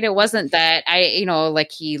puzzle, right? It wasn't that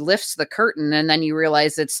like he lifts the curtain and then you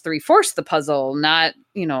realize it's 3/4 the puzzle, not,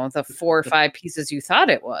 the 4 or 5 pieces you thought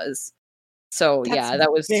it was. So That's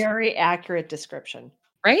that was very accurate description.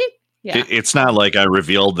 right. Yeah. It's not like I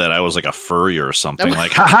revealed that I was like a furry or something.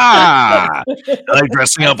 Like, ha like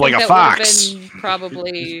dressing up like a That would've fox. been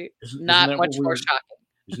probably Isn't not that much what we more were- shocking.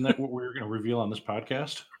 Isn't that what we were going to reveal on this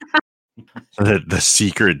podcast? The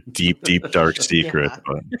secret, deep, dark secret.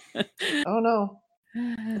 Yeah. Oh, no.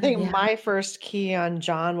 I think my first key on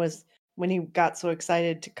John was when he got so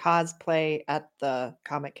excited to cosplay at the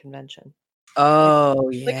comic convention. Oh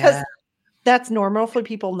yeah. Because that's normal for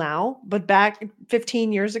people now, but back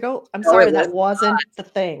 15 years ago, I'm No, sorry, it that wasn't the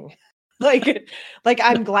thing. Like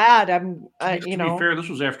I'm glad To be fair, this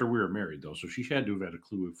was after we were married, though, so she had to have had a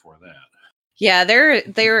clue before that. Yeah, there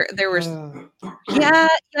were Ugh. yeah,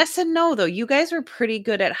 yes and no though. You guys were pretty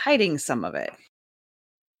good at hiding some of it.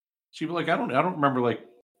 See, but I don't remember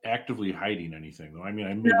actively hiding anything, though. I mean,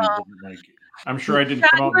 I maybe didn't I'm sure I didn't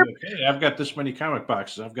come out and be like, hey, I've got this many comic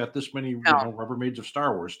boxes, I've got this many Rubbermaids of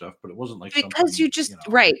Star Wars stuff, but it wasn't like Because something, you just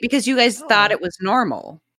right, because you guys thought Oh. it was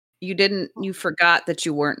normal. You forgot that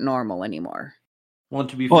you weren't normal anymore. Well, and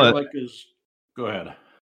to be Well, fair, go ahead.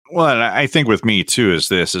 Well, and I think with me too is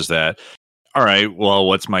that all right, well,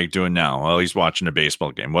 what's Mike doing now? Well, he's watching a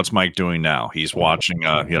baseball game. What's Mike doing now? He's watching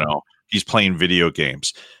he's playing video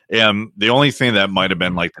games. And the only thing that might have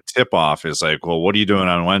been like the tip off is like, well, what are you doing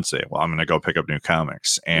on Wednesday? Well, I'm going to go pick up new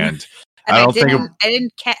comics. And And I don't think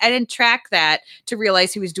I didn't track that to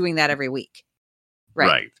realize he was doing that every week.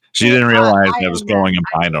 right. She didn't realize I was am going and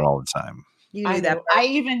that- buying it all the time. You I knew that. know.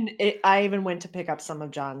 I even went to pick up some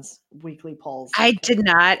of John's weekly polls. I did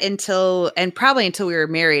not until we were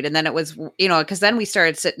married. And then it was, because then we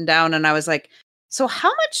started sitting down and I was like, so how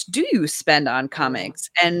much do you spend on comics?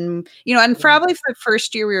 And, and probably for the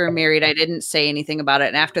first year we were married, I didn't say anything about it.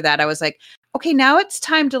 And after that, I was like, okay, now it's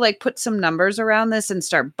time to put some numbers around this and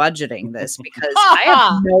start budgeting this because I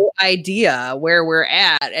have no idea where we're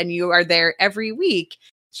at. And you are there every week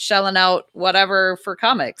shelling out whatever for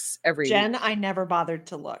comics every Jen, week. I never bothered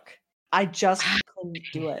to look. I just couldn't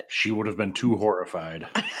do it. She would have been too horrified.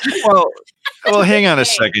 Well, hang on a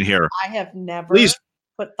second here. I have never Please.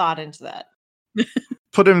 put thought into that.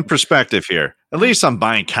 Put it in perspective here. At least I'm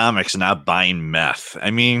buying comics and not buying meth. I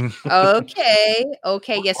mean, Okay.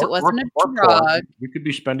 Yes, it wasn't a Or porn. drug. We could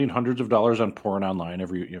be spending hundreds of dollars on porn online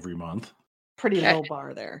every month. Pretty Okay. low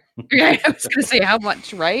bar there. I was going to say how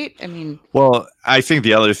much, right? I mean, well, I think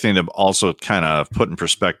the other thing to also kind of put in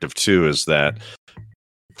perspective too is that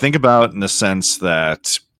think about in the sense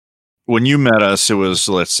that when you met us, it was,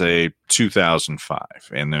 let's say, 2005,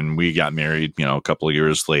 and then we got married, a couple of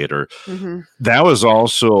years later. mhm. That was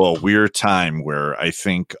also a weird time where I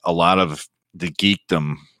think a lot of the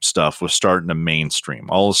geekdom stuff was starting to mainstream.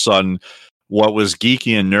 All of a sudden, what was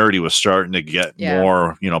geeky and nerdy was starting to get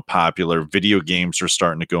more, popular. Video games were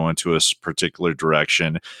starting to go into a particular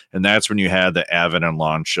direction. And that's when you had the advent and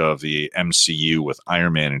launch of the MCU with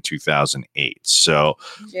Iron Man in 2008. So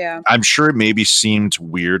Yeah. I'm sure it maybe seemed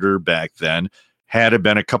weirder back then. Had it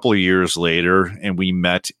been a couple of years later and we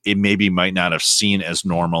met, it maybe might not have seen as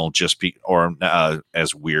normal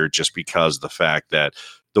as weird just because of the fact that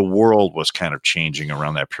the world was kind of changing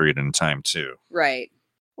around that period in time too. Right.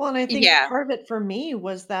 Well, and I think Yeah. part of it for me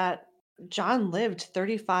was that John lived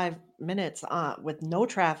 35 minutes with no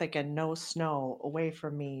traffic and no snow away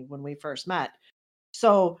from me when we first met.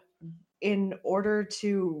 So in order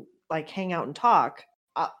to hang out and talk,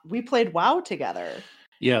 we played WoW together.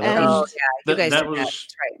 Yeah, that And- was You guys that did that. was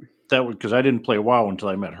That's right. that was because I didn't play WoW until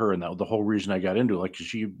I met her, and that was the whole reason I got into it.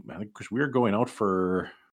 Because we were going out for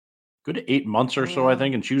good 8 months or so, I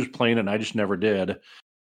think, and she was playing it and I just never did.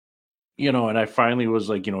 And I finally was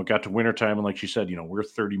like, it got to wintertime, and like she said, we're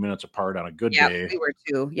 30 minutes apart on a good day. We were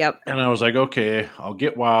too. Yep. And I was like, okay, I'll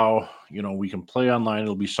get WoW. We can play online.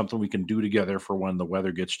 It'll be something we can do together for when the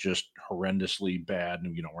weather gets just horrendously bad,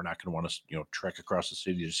 and we're not going to want to, trek across the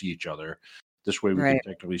city to see each other. This way, we can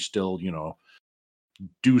technically still,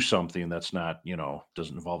 do something that's not,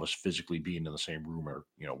 doesn't involve us physically being in the same room or,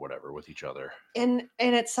 whatever with each other. And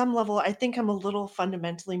at some level, I think I'm a little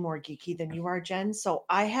fundamentally more geeky than you are, Jen. So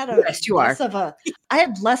I had I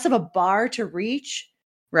had less of a bar to reach.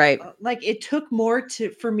 Right. Like it took more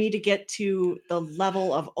for me to get to the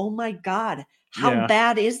level of, oh my God, how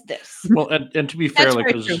bad is this? Well, and to be fair,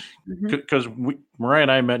 like, because Mariah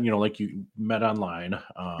and I met, like you met online.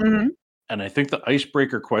 And I think the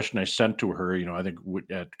icebreaker question I sent to her, I think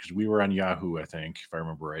because we were on Yahoo, I think, if I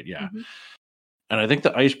remember right. Yeah. And I think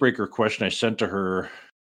the icebreaker question I sent to her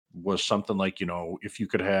was something like, if you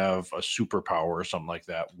could have a superpower or something like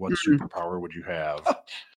that, what superpower would you have?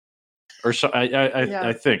 Or so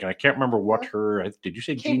I think, and I can't remember what did you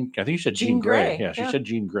say Jean? I think you said Jean Grey. Yeah, she said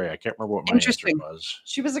Jean Grey. I can't remember what my answer was.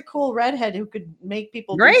 She was a cool redhead who could make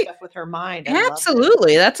people do stuff with her mind.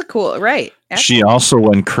 Absolutely. That's a cool, right. Absolutely. She also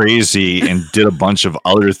went crazy and did a bunch of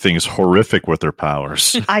other things horrific with her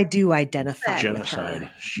powers. I do identify genocide.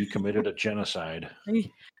 She committed a genocide.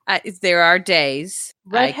 There are days.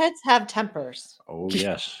 Redheads have tempers. Oh,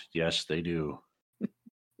 yes. Yes, they do.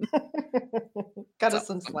 Got us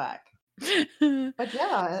some slack. But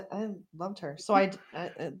yeah, I loved her. So I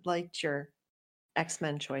liked your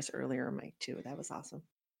X-Men choice earlier, Mike, too. That was awesome.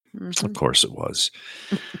 Of course it was.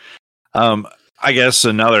 I guess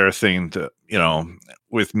another thing that,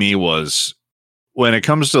 with me was when it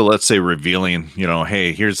comes to, let's say, revealing,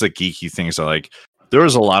 hey, here's the geeky things I like. There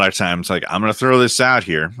was a lot of times like, I'm going to throw this out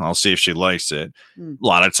here. I'll see if she likes it. A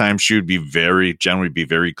lot of times she would generally be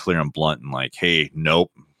very clear and blunt and like, hey,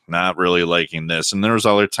 nope. Not really liking this. And there was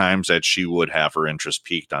other times that she would have her interest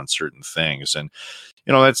piqued on certain things. And,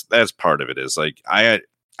 that's part of it is like, I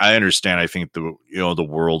understand. I think the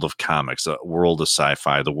world of comics, the world of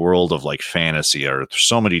sci-fi, the world of like fantasy are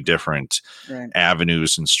so many different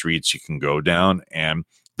avenues and streets you can go down. And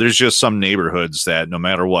there's just some neighborhoods that no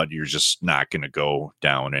matter what, you're just not going to go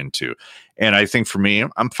down into. And I think for me,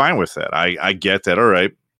 I'm fine with that. I get that. All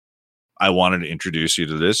right. I wanted to introduce you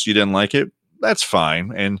to this. You didn't like it. That's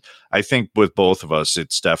fine. And I think with both of us,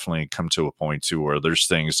 it's definitely come to a point too where there's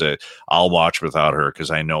things that I'll watch without her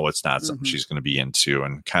because I know it's not something she's going to be into,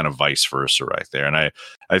 and kind of vice versa right there. And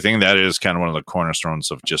I think that is kind of one of the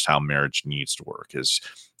cornerstones of just how marriage needs to work is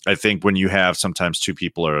I think when you have sometimes two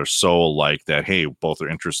people are so alike that, hey, both are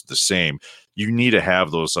interested the same, you need to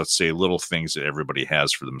have those, let's say, little things that everybody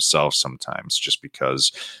has for themselves sometimes, just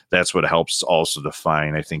because that's what helps also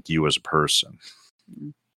define, I think, you as a person.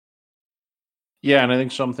 Yeah, and I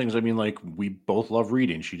think some things, like we both love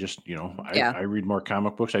reading. She just, I read more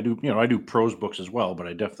comic books. I do, I do prose books as well,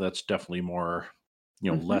 but that's definitely more,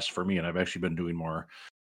 less for me. And I've actually been doing more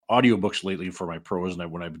audiobooks lately for my prose.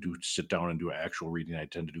 And when I do sit down and do actual reading, I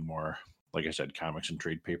tend to do more, like I said, comics and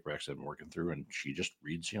trade paperbacks I've been working through. And she just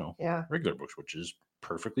reads, regular books, which is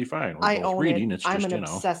perfectly fine. We're both reading. It's I'm just, an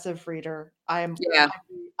obsessive reader. I'm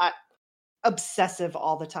obsessive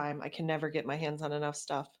all the time. I can never get my hands on enough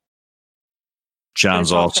stuff.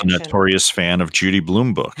 John's also a notorious fan of Judy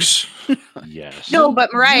Blume books. Yes. No, but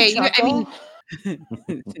Mariah,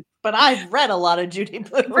 but I've read a lot of Judy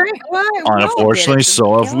Blume. Unfortunately,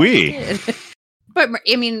 so have we. But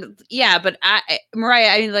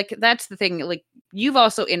Mariah, that's the thing. Like, you've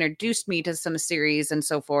also introduced me to some series and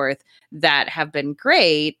so forth that have been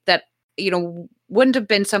great. That wouldn't have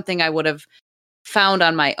been something I would have found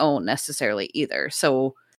on my own necessarily either.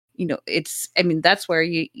 So that's where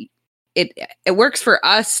it works for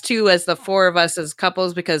us too, as the four of us as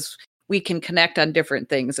couples, because we can connect on different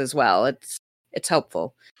things as well. It's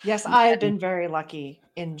helpful. Yes, I have been very lucky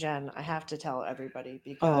in Jen. I have to tell everybody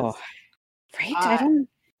because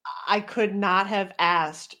I could not have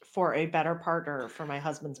asked for a better partner for my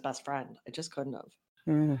husband's best friend. I just couldn't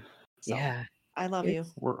have. Yeah, I love you.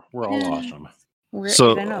 We're all awesome.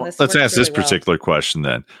 So let's ask this particular question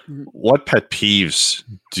then. What pet peeves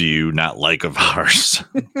do you not like of ours?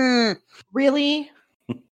 Really?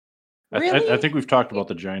 I think we've talked about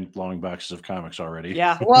the giant long boxes of comics already.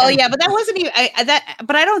 Yeah. Well, yeah, but that wasn't even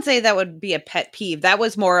but I don't say that would be a pet peeve. That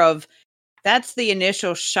was more of that's the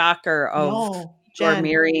initial shocker of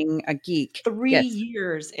marrying a geek. 3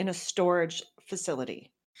 years in a storage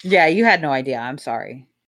facility. Yeah, you had no idea. I'm sorry.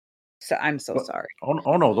 So I'm so Well, sorry.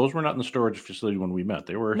 Oh no, those were not in the storage facility when we met.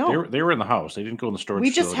 They were No. they were in the house. They didn't go in the storage. We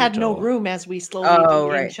just facility had no until- room as we slowly Oh,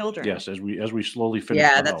 became right. children. Yes, as we slowly finished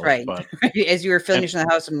Yeah, the that's house, right. But As you were finishing the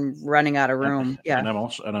house and running out of room. Yeah. and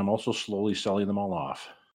I'm also slowly selling them all off.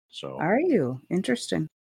 So Are you? Interesting.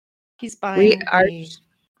 He's We buying are. the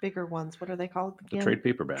bigger ones. What are they called the again? trade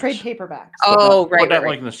paperbacks. Trade paperbacks. Oh, But right, not right,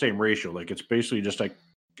 like in the same ratio. Like it's basically just like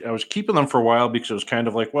I was keeping them for a while because it was kind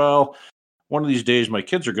of like, well, one of these days my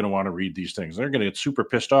kids are going to want to read these things. They're going to get super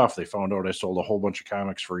pissed off. They found out I sold a whole bunch of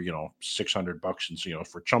comics for, $600 and,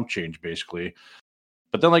 for chump change basically.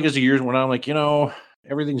 But then like as the years went on, I'm like,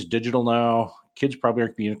 everything's digital now. Kids probably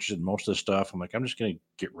aren't being interested in most of this stuff. I'm like, I'm just going to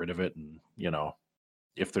get rid of it. And,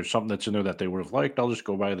 if there's something that's in there that they would have liked, I'll just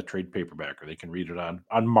go buy the trade paperback or they can read it on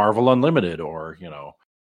Marvel Unlimited or,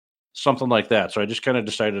 something like that. So I just kind of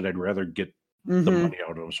decided I'd rather get the Mhm. money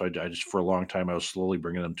out of them. So I just, for a long time, I was slowly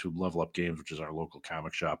bringing them to Level Up Games, which is our local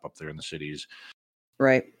comic shop up there in the cities.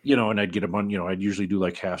 Right. And I'd get them on, I'd usually do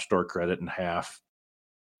like half store credit and half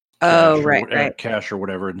Oh, cash or right, right. cash or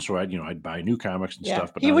whatever. And so I'd buy new comics and Yeah.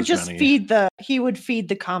 stuff. But He not would as just many. feed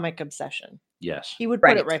the comic obsession. Yes. He would put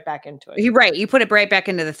Right. it right back into it. You're right. You put it right back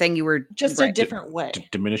into the thing you were Just right. a different way.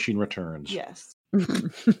 Diminishing returns. Yes.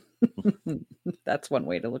 That's one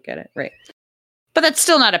way to look at it, right? But that's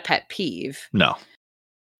still not a pet peeve. No.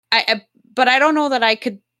 But I don't know that I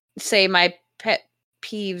could say my pet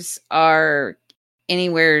peeves are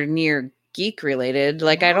anywhere near geek related.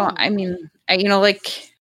 Like I don't. I mean,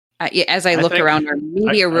 as I look think- around our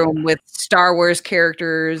media room with Star Wars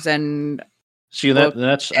characters and See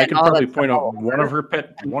that's I and can all probably that point stuff out all one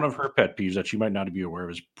of her pet peeves that she might not be aware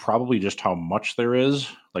of is probably just how much there is,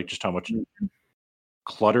 like just how much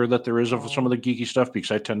clutter that there is of some of the geeky stuff. Because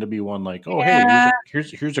I tend to be one like, oh Yeah. hey,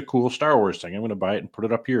 here's a cool Star Wars thing. I'm going to buy it and put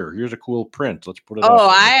it up here. Here's a cool print. Let's put it. Oh,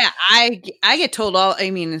 up. I get told all. I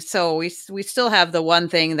mean, so we still have the one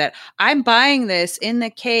thing that I'm buying this in the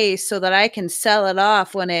case so that I can sell it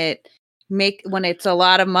off when it's a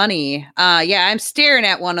lot of money. Yeah, I'm staring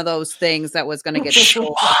at one of those things that was going to get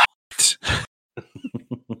sold.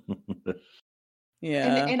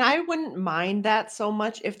 Yeah, And I wouldn't mind that so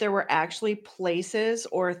much if there were actually places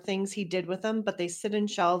or things he did with them, but they sit in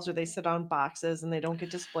shelves or they sit on boxes and they don't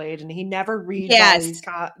get displayed. And he never reads all Yes.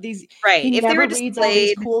 these. right. He If they never were reads all these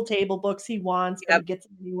displayed, cool table books he wants, but Yep. he gets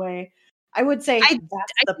them anyway. I would say I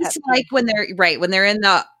that's I the pet just like peeve. when they're in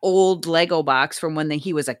the old Lego box from when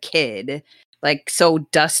he was a kid, like so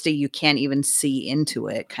dusty you can't even see into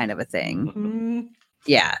it, kind of a thing. Mhm.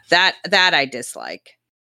 Yeah, that I dislike.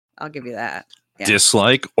 I'll give you that. Yeah.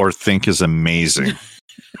 Dislike or think is amazing.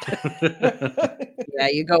 Yeah,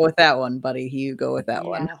 you go with that one, buddy. You go with that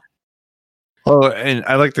one. Yeah. Oh, and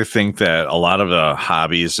I like to think that a lot of the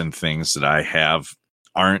hobbies and things that I have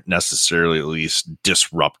aren't necessarily at least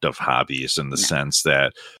disruptive hobbies in the sense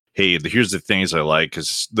that, hey, here's the things I like,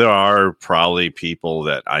 because there are probably people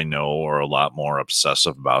that I know are a lot more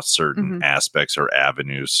obsessive about certain Mhm. aspects or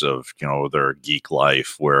avenues of, their geek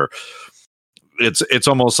life where it's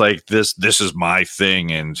almost like this is my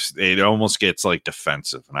thing, and it almost gets like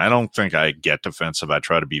defensive. And I don't think I get defensive. I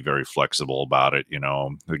try to be very flexible about it,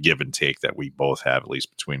 the give and take that we both have, at least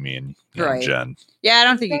between me and Right. Jen. Yeah, I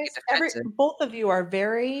don't think you Guys, get defensive. both of you are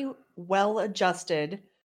very well adjusted,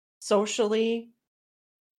 socially,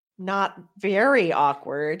 not very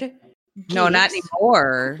awkward. No, not geeks.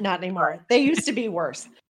 anymore. Not anymore. They used to be worse.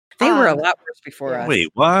 They were a Um, lot worse before yeah. us. Wait,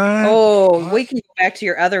 what? Oh, we can go back to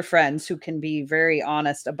your other friends who can be very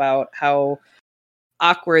honest about how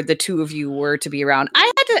awkward the two of you were to be around.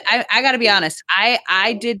 I got to be honest.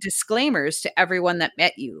 I did disclaimers to everyone that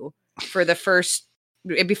met you for the first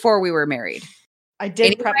before we were married. I did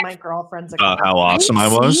Anyway, prep my girlfriends. How awesome I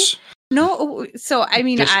was. No, so I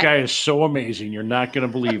mean, This guy is so amazing. You're not going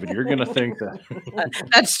to believe it. You're going to think that.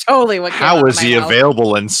 that's totally what. came out How of is my he mouth.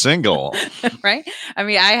 available and single? Right? I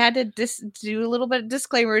mean, I had to do a little bit of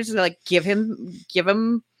disclaimers, like give him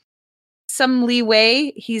some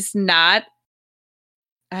leeway. He's not.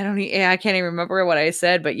 I can't even remember what I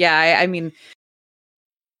said, but yeah, I mean,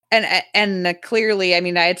 and clearly, I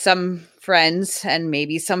mean, I had some friends and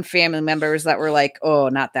maybe some family members that were like, "Oh,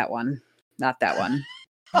 not that one, not that one."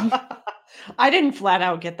 I didn't flat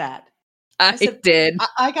out get that. I said- did.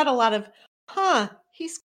 I got a lot of,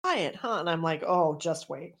 he's quiet, And I'm like, oh, just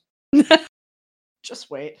wait. Just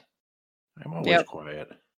wait I'm always Yep. quiet.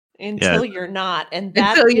 until you're not. And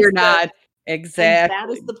that Until is you're the- not. and Exactly. that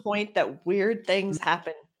is the point that weird things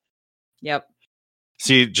happen. Yep.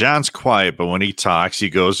 See, John's quiet, but when he talks, he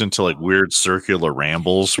goes into like weird circular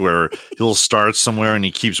rambles where he'll start somewhere and he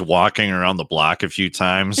keeps walking around the block a few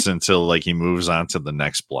times until like he moves on to the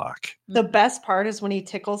next block. The best part is when he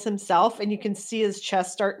tickles himself and you can see his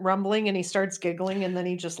chest start rumbling and he starts giggling and then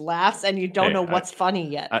he just laughs and you don't know what's funny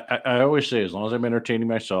yet. I always say, as long as I'm entertaining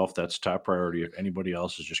myself, that's top priority. If anybody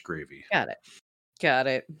else is just gravy. Got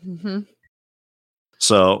it. Mm-hmm.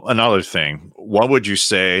 So another thing, what would you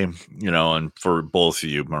say, and for both of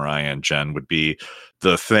you, Mariah and Jen, would be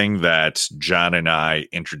the thing that John and I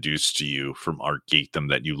introduced to you from our Geekdom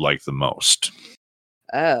that you like the most?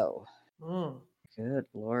 Oh, good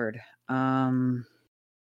Lord. Board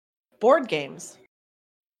games.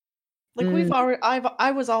 Like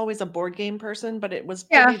I was always a board game person, but it was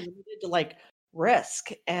pretty limited to like Risk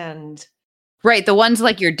and right, the ones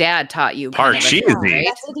like your dad taught you. Parcheesi. Right?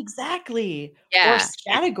 That's it exactly. Yeah. Or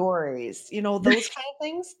categories, those kind of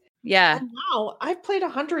things. Yeah. And now I've played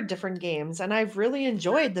 100 different games and I've really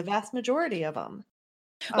enjoyed the vast majority of them.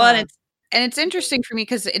 Well, and it's interesting for me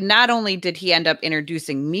because not only did he end up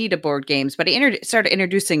introducing me to board games, but he started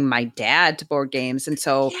introducing my dad to board games. And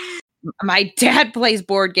so my dad plays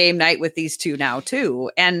board game night with these two now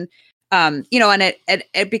too. And, and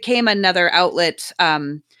it became another outlet,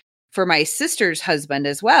 for my sister's husband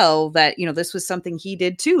as well, that, this was something he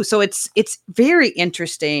did too. So it's very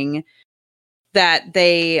interesting that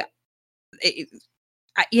it's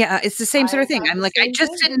the same sort of thing. I'm like, I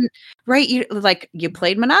just didn't, right. You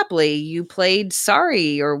played Monopoly, you played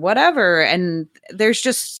Sorry or whatever. And there's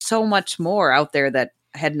just so much more out there that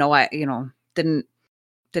I had didn't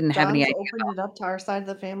have any idea. Opened it up to our side of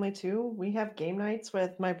the family too. We have game nights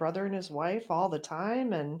with my brother and his wife all the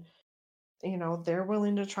time. And they're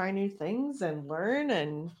willing to try new things and learn.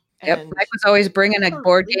 And Mike was always bringing a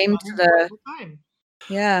board game to the time.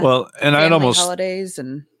 Yeah. Well, and holidays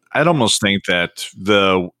and I'd almost think that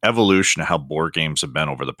the evolution of how board games have been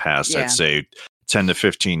over the past, I'd say 10 to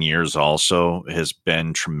 15 years also has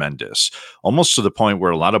been tremendous. Almost to the point where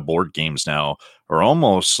a lot of board games now are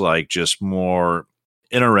almost like just more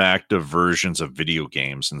interactive versions of video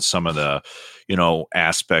games and some of the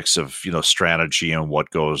aspects of strategy and what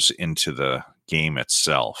goes into the game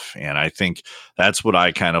itself. And I think that's what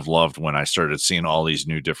I kind of loved when I started seeing all these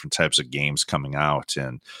new different types of games coming out.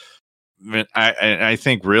 And I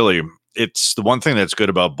think really it's the one thing that's good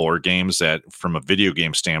about board games that from a video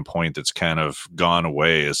game standpoint that's kind of gone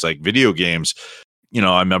away is like video games.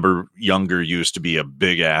 I remember younger used to be a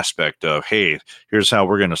big aspect of, hey, here's how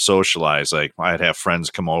we're going to socialize. Like I'd have friends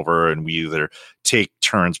come over and we either take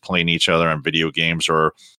turns playing each other on video games,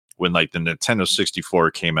 or when like the Nintendo 64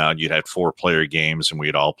 came out, you'd had 4-player games and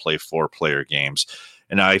we'd all play 4-player games.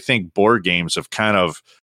 And I think board games have kind of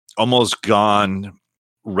almost gone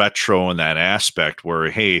retro in that aspect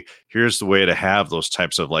where, hey, here's the way to have those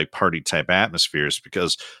types of like party type atmospheres,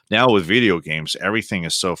 because now with video games everything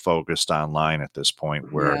is so focused online at this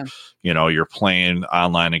point where you're playing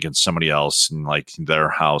online against somebody else in like their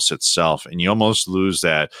house itself, and you almost lose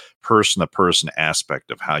that person to person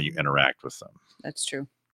aspect of how you interact with them. That's true.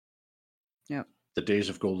 Yep. The days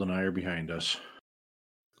of GoldenEye are behind us.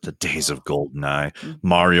 The days of GoldenEye,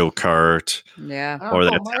 Mario Kart. Yeah. Or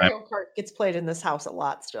that Mario Kart gets played in this house a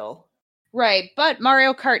lot still. Right. But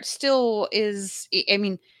Mario Kart still is, I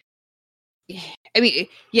mean,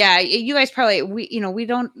 yeah, you guys probably, we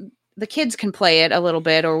don't, the kids can play it a little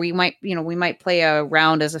bit, or we might play a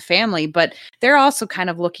round as a family, but they're also kind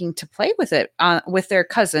of looking to play with it with their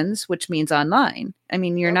cousins, which means online. I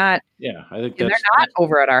mean, you're not. Yeah, I think they're not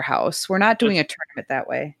over at our house. We're not doing a tournament that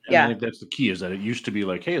way. Yeah, I think that's the key. Is that it used to be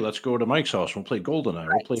like, hey, let's go to Mike's house. We'll play GoldenEye.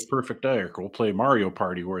 We'll play Perfect Dark. We'll play Mario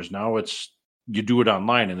Party. Whereas now it's you do it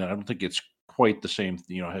online, and then I don't think it's quite the same.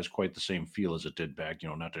 Has quite the same feel as it did back.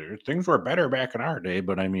 Not that things were better back in our day,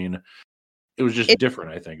 but I mean. It was just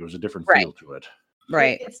different, I think. It was a different feel to it.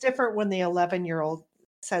 Right. It's different when the 11-year-old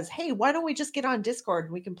says, hey, why don't we just get on Discord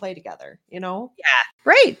and we can play together, Yeah.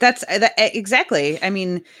 Right. That's exactly. I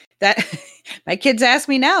mean, that my kids ask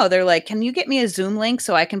me now, they're like, can you get me a Zoom link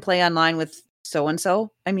so I can play online with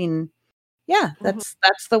so-and-so? I mean, yeah, that's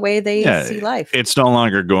the way they see life. It's no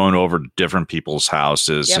longer going over to different people's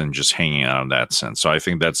houses and just hanging out in that sense. So I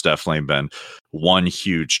think that's definitely been one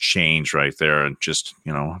huge change right there. And just,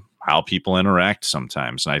 how people interact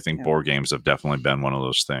sometimes. And I think board games have definitely been one of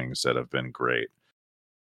those things that have been great.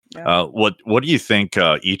 Yeah. What do you think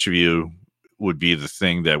each of you would be the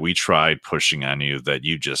thing that we tried pushing on you that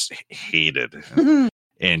you just hated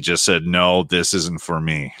and just said, no, this isn't for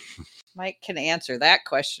me? Mike can answer that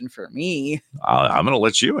question for me. I'm going to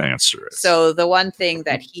let you answer it. So the one thing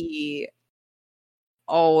that he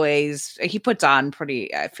puts on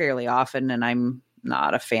pretty fairly often, and I'm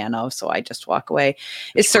not a fan of, so I just walk away.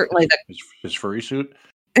 It's certainly his furry suit.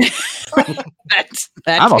 that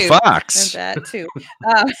I'm too. a fox. That too.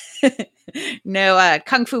 No,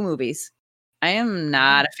 kung fu movies. I am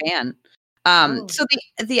not a fan. So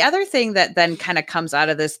the other thing that then kind of comes out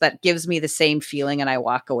of this that gives me the same feeling and I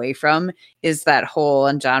walk away from is that whole,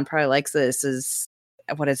 and John probably likes this, is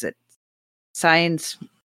what is it? Science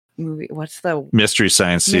movie. What's the Mystery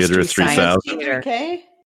Science Theater Mystery 3000. Science Theater. Okay.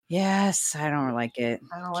 Yes, I don't like it.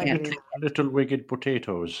 I don't like Can't- it either. Little wicked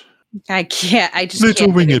potatoes. I can't. I just Little can't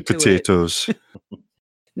get winged into it. potatoes.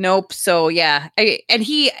 Nope. So yeah, and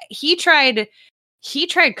he tried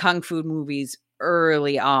kung fu movies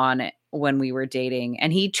early on when we were dating,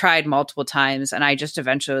 and he tried multiple times, and I just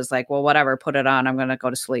eventually was like, well, whatever, put it on. I'm gonna go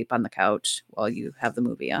to sleep on the couch while you have the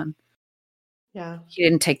movie on. Yeah. He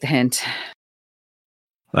didn't take the hint.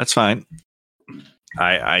 That's fine.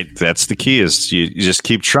 I that's the key, is you just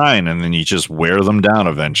keep trying, and then you just wear them down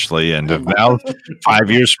eventually. And if now 5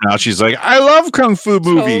 years from now she's like, I love kung fu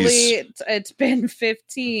movies. Totally, it's been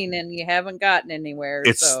 15 and you haven't gotten anywhere.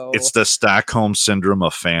 It's the Stockholm syndrome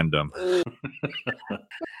of fandom. not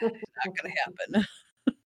gonna happen.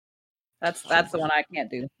 That's the one I can't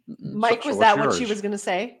do. Mm-mm. Mike, So was what's that what she yours? was going to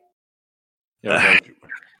say? Yeah, like,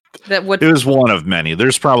 That would It was one of many.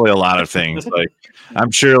 There's probably a lot of things. Like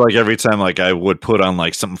I'm sure, like every time, like I would put on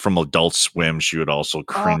like something from Adult Swim, she would also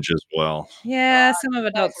cringe as well. yeah, some of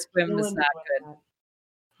Adult Guys are Swim is killing not me with good.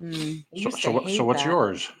 that. Mm. I used to so hate what's that.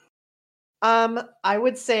 yours? I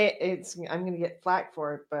would say I'm going to get flack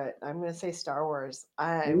for it, but I'm going to say Star Wars.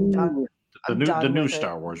 I'm done. The I'm new done new with it.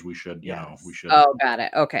 Star Wars. We should, Yes. we should. Oh, got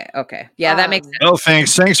it. Okay. Yeah, that makes sense. Well,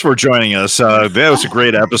 thanks for joining us. That was a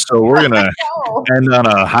great episode. We're gonna No, end on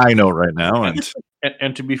a high note right now, and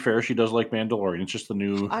And to be fair, she does like Mandalorian. It's just the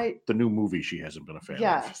new I movie she hasn't been a fan of.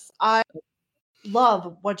 yes, I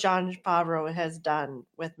love what Jon Favreau has done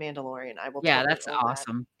with Mandalorian. I will. Yeah, totally that's own that.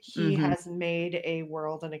 awesome. He Mhm. has made a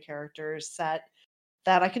world and a character set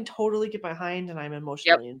that I can totally get behind and I'm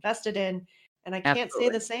emotionally invested in. And I can't say Absolutely.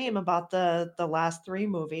 the same about the last 3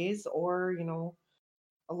 movies or,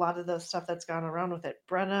 a lot of the stuff that's gone around with it.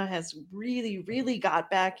 Brenna has really, really got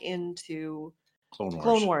back into Clone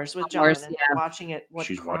Wars with Clone Wars, John and yeah. watching it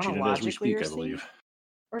She's watching it as we speak, I chronologically believe.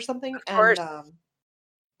 or something. Of course.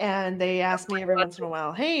 And they ask me every once in a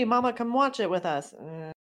while, "Hey, Mama, come watch it with us."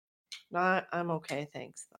 I'm okay,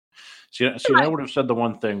 thanks. See, I would have said the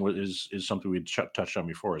one thing is something we touched on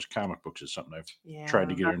before. Is comic books is something I've Yeah. tried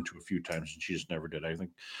to get her into a few times, and she just never did. I think,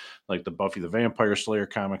 like the Buffy the Vampire Slayer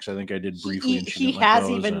comics, I think I did briefly. And she He didn't like has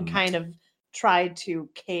those, even and kind of tried to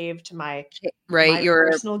cave to my Right.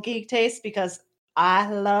 You're personal geek taste because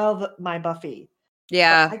I love my Buffy. but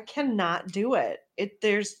yeah. I cannot do it.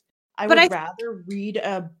 I But would rather read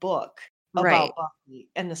a book about Right. Buffy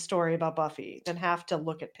and the story about Buffy than have to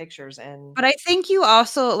look at pictures and But I think you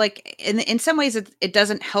also like in some ways it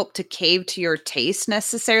doesn't help to cave to your taste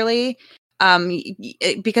necessarily,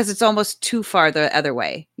 because it's almost too far the other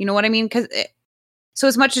way. You know what I mean? So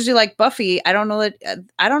as much as you like Buffy, I don't know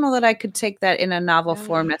that I could take that in a novel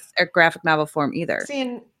form or graphic novel form either.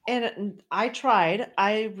 See, and I tried.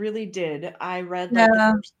 I really did. I read Yeah.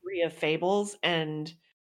 the first 3 of Fables, and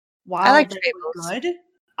while liked they were Fables. good,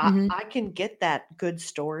 Mhm. I can get that good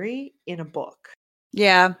story in a book.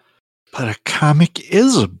 Yeah. but a comic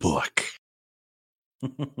is a book.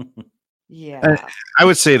 Yeah. I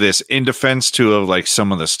would say this in defense too of like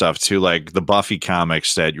some of the stuff too, like the Buffy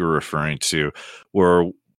comics that you're referring to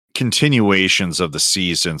were continuations of the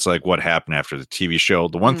seasons, like what happened after the TV show.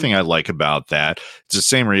 The one thing I like about that, it's the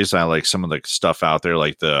same reason I like some of the stuff out there,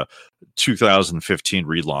 like the 2015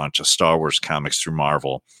 relaunch of Star Wars comics through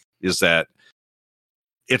Marvel, is that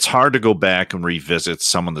it's hard to go back and revisit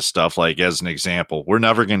some of the stuff. Like as an example, we're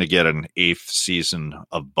never going to get an 8th season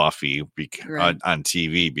of Buffy Right. on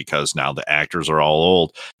TV because now the actors are all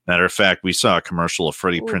old. Matter of fact, we saw a commercial of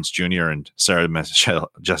Freddie Ooh. Prinze Jr. and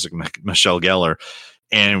Jessica Michelle Gellar,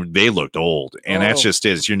 and they looked old. And that's Oh. just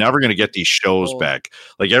is. You're never going to get these shows Old. back.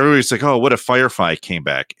 Like everybody's like, oh, what if Firefly came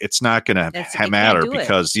back? It's not going You to can't matter do it.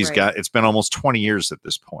 because these Right. guys, it's been almost 20 years at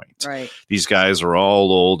this point. Right. These guys are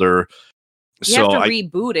all older. You have to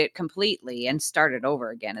reboot it completely and start it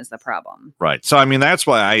over again is the problem. Right. So, I mean, that's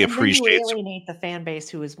why I And then appreciate you alienate the fan base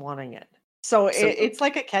who is wanting it. So it's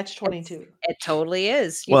like a catch-22. It totally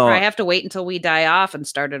is. You Well- probably have to wait until we die off and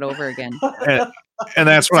start it over again. and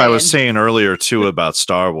that's what I was saying. saying earlier too about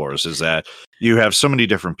Star Wars is that you have so many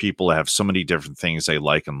different people that have so many different things they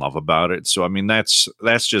like and love about it. So I mean that's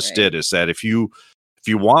just Right. it, is that if you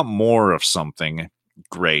want more of something,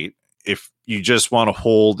 great. if you just want to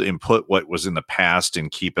hold and put what was in the past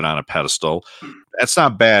and keep it on a pedestal, that's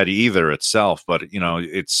not bad either itself. But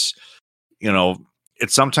it's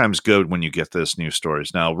sometimes good when you get this new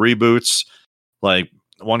stories. Now reboots, like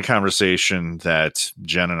one conversation that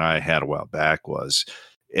Jen and I had a while back was,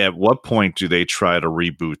 at what point do they try to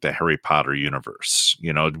reboot the Harry Potter universe?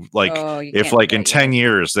 If like in 10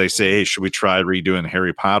 years they say, hey, should we try redoing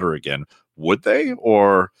Harry Potter again? Would they?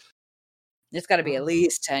 Or it's got to be at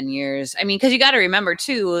least 10 years. I mean, because you got to remember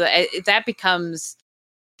too, that becomes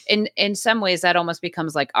in some ways that almost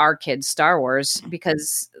becomes like our kids' Star Wars,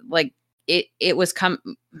 because like it was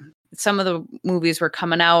some of the movies were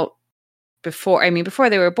coming out before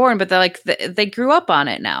they were born, but they grew up on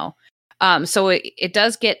it now. So it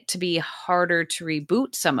does get to be harder to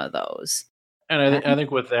reboot some of those. And I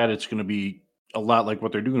think with that, it's going to be a lot like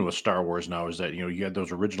what they're doing with Star Wars now, is that, you had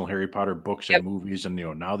those original Harry Potter books and movies, and,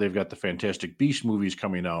 now they've got the Fantastic Beasts movies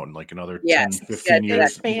coming out in like another 10, 15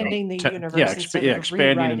 years. Expanding the universe.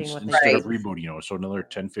 Expanding instead of rebooting, so another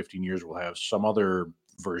 10, 15 years we'll have some other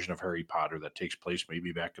version of Harry Potter that takes place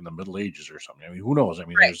maybe back in the Middle Ages or something. I mean, who knows? I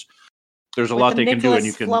mean, there's a lot they can do, and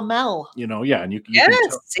you can, Flamel. and you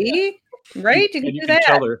can see? Right, you can do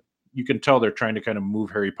that. You can tell they're trying to kind of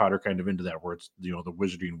move Harry Potter kind of into that, where it's, the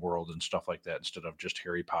wizarding world and stuff like that, instead of just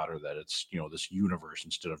Harry Potter, that it's, this universe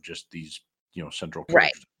instead of just these, central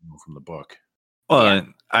characters from the book. Well,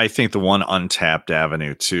 I think the one untapped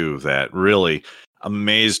avenue too that really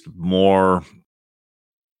amazed more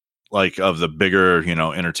like of the bigger,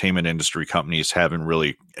 entertainment industry companies haven't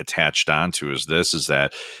really attached onto is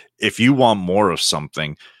that if you want more of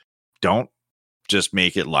something, don't just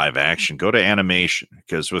make it live action. Go to animation,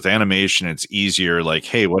 because with animation, it's easier. Like,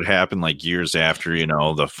 hey, what happened like years after,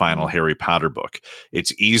 the final Harry Potter book?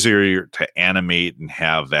 It's easier to animate and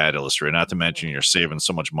have that illustrated. Not to mention you're saving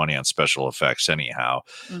so much money on special effects anyhow,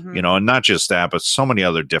 and not just that, but so many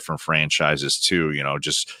other different franchises too.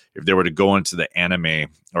 Just if they were to go into the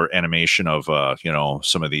anime or animation of,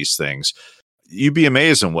 some of these things, you'd be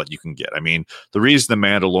amazed at what you can get. I mean, the reason The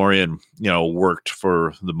Mandalorian, worked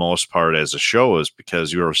for the most part as a show is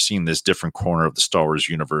because you are seeing this different corner of the Star Wars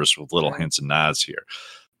universe with little hints and nods here.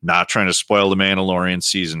 Not trying to spoil The Mandalorian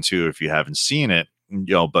season 2 if you haven't seen it,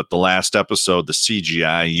 but the last episode, the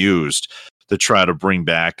CGI used to try to bring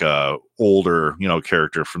back a older,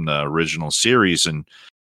 character from the original series, and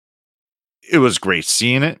it was great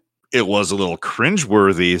seeing it. It was a little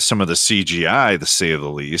cringeworthy, some of the CGI, to say the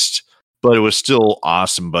least. But it was still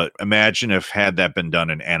awesome. But imagine if had that been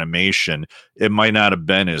done in animation, it might not have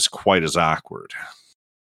been quite as awkward.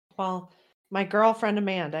 Well, my girlfriend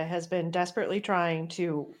Amanda has been desperately trying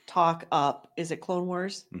to talk up. Is it Clone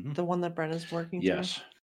Wars? Mm-hmm. The one that Brenna's working through? Yes.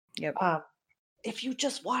 Yep. If you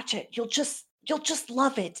just watch it, you'll just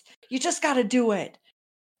love it. You just got to do it.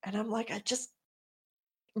 And I'm like,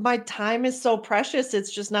 my time is so precious.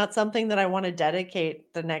 It's just not something that I want to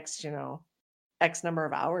dedicate the next, X number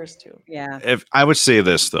of hours to. Yeah. If I would say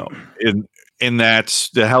this though, in that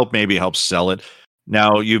to help sell it.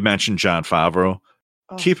 Now you mentioned Jon Favreau.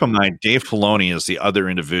 Oh. Keep in mind, Dave Filoni is the other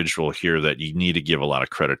individual here that you need to give a lot of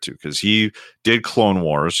credit to, because he did Clone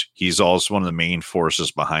Wars. He's also one of the main forces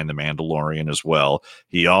behind The Mandalorian as well.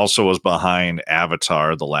 He also was behind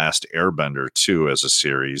Avatar: The Last Airbender too as a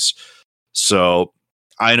series. So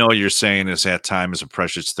I know what you're saying is that time is a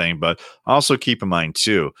precious thing, but also keep in mind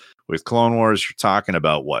too, with Clone Wars, you're talking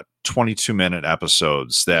about 22-minute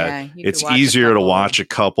episodes that it's easier to watch a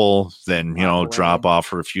couple than, drop off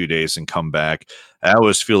for a few days and come back. I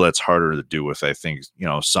always feel that's harder to do with, I think,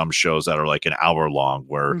 some shows that are like an hour long,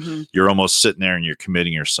 where you're almost sitting there and you're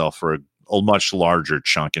committing yourself for a much larger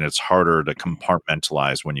chunk, and it's harder to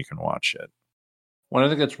compartmentalize when you can watch it. Well, I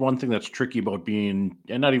think that's one thing that's tricky about being,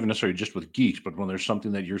 and not even necessarily just with geeks, but when there's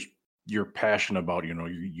something that you're passionate about,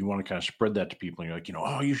 you want to kind of spread that to people, and you're like,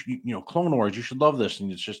 oh, you should, Clone Wars, you should love this. And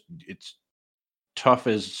it's tough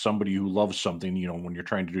as somebody who loves something, when you're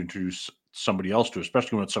trying to introduce somebody else to it,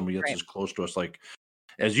 especially when it's somebody that's as close to us, like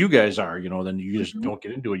as you guys are, then you just don't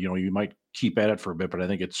get into it. You might keep at it for a bit, but I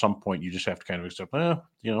think at some point you just have to kind of accept,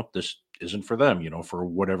 this isn't for them, for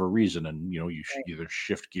whatever reason. And, you should either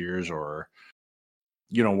shift gears or,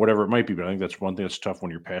 whatever it might be. But I think that's one thing that's tough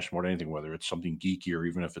when you're passionate about anything, whether it's something geeky or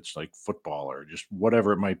even if it's like football or just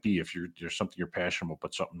whatever it might be. If there's something you're passionate about,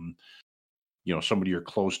 but something, somebody you're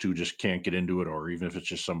close to just can't get into it, or even if it's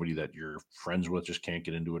just somebody that you're friends with just can't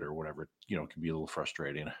get into it or whatever, it can be a little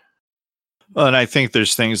frustrating. Well, and I think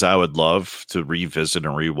there's things I would love to revisit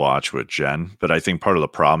and rewatch with Jen, but I think part of the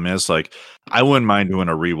problem is, like, I wouldn't mind doing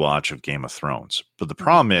a rewatch of Game of Thrones. But the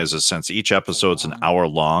problem is since each episode's an hour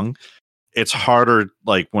long, it's harder,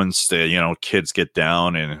 like once the kids get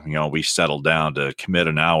down and we settle down to commit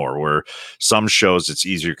an hour, where some shows it's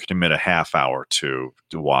easier to commit a half hour to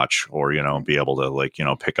watch, or be able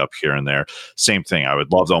to pick up here and there. Same thing, I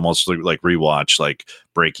would love to almost like rewatch like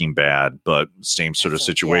Breaking Bad, but same sort of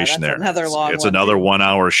situation there. It's another 1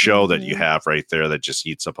 hour show that you have right there that just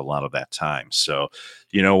eats up a lot of that time. So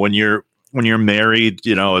when you're married,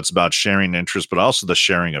 it's about sharing interests, but also the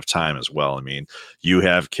sharing of time as well. I mean, you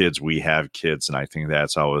have kids, we have kids. And I think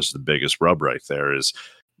that's always the biggest rub right there, is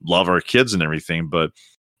love our kids and everything. But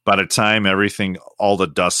by the time all the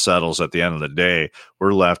dust settles at the end of the day,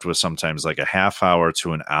 we're left with sometimes like a half hour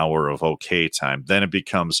to an hour of okay time. Then it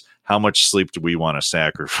becomes, how much sleep do we want to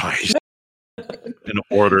sacrifice in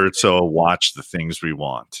order to watch the things we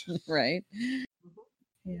want? Right.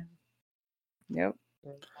 Yeah. Yep.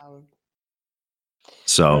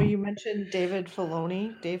 So you mentioned Dave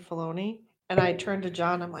Filoni, and I turned to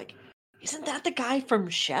John. I'm like, isn't that the guy from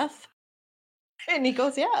Chef? And he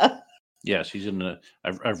goes, yeah. Yes, he's in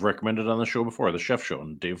I've recommended on the show before, the Chef Show,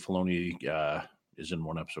 and Dave Filoni is in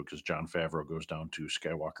one episode because Jon Favreau goes down to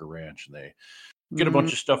Skywalker Ranch and they get a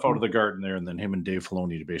bunch of stuff out of the garden there, and then him and Dave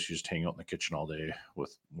Filoni basically just hang out in the kitchen all day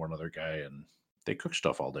with one other guy, and they cook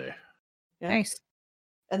stuff all day. Yeah. Nice.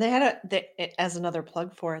 And they had as another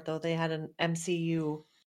plug for it, though, they had an MCU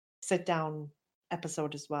sit down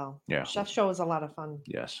episode as well. Yeah. Chef Show is a lot of fun.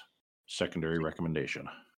 Yes. Secondary recommendation.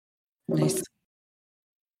 Nice.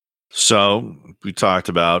 So we talked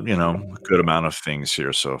about, a good amount of things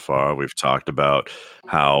here so far. We've talked about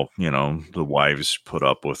how, the wives put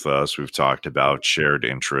up with us. We've talked about shared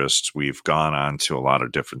interests. We've gone on to a lot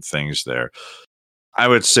of different things there. I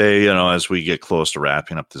would say, as we get close to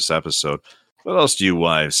wrapping up this episode, what else do you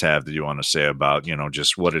wives have that you want to say about,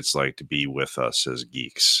 just what it's like to be with us as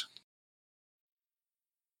geeks?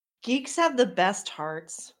 Geeks have the best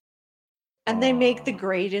hearts, and they make the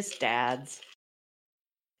greatest dads.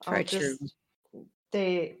 Very true.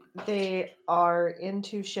 They are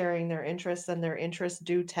into sharing their interests, and their interests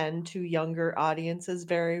do tend to younger audiences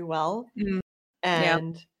very well. Mhm.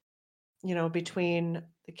 And between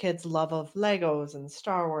the kids' love of Legos and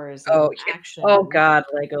Star Wars Oh, and action, Oh God,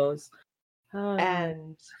 Legos. Oh,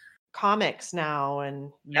 and comics now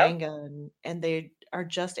and manga, and they are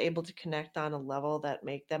just able to connect on a level that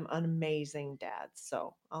make them amazing dads.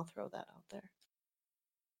 So I'll throw that out there.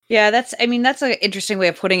 yeah, that's an interesting way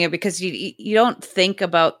of putting it, because you don't think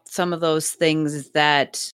about some of those things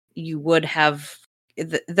that you would have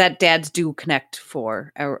that dads do connect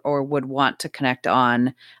for or would want to connect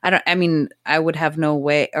on. I would have no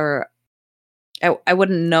way, or I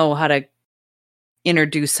wouldn't know how to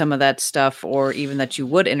introduce some of that stuff, or even that you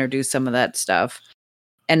would introduce some of that stuff.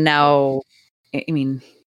 And now, When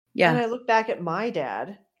I look back at my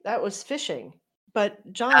dad, that was fishing.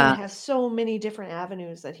 But John has so many different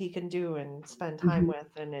avenues that he can do and spend time with.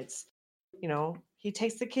 And it's, he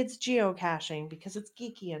takes the kids geocaching because it's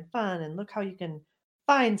geeky and fun. And look how you can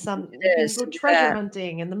find you can go treasure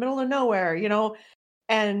hunting in the middle of nowhere,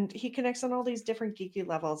 and he connects on all these different geeky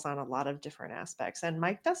levels on a lot of different aspects. And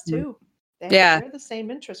Mike does too. They're the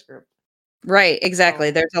same interest group. Right, exactly.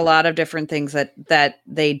 So, there's a lot of different things that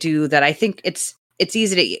they do that I think it's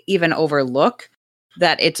easy to even overlook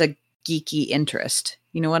that it's a geeky interest.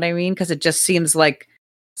 You know what I mean? Because it just seems like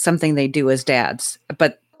something they do as dads,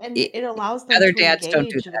 but it allows them other to dads engage don't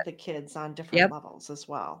do with that. the kids on different levels as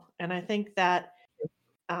well. And I think that,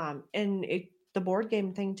 the board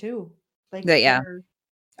game thing too. Like,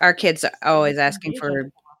 our kids are always asking for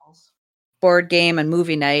board game and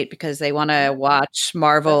movie night because they want to watch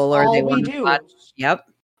Marvel, or they want to watch. Yep.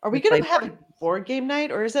 Are we going to have a board game night,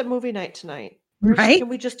 or is it movie night tonight? Right? Can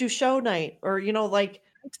we just do show night, or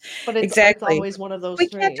But it's always one of those. We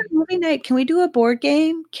can't do movie night. Can we do a board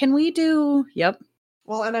game? Can we do? Yep.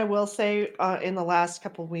 Well, and I will say, in the last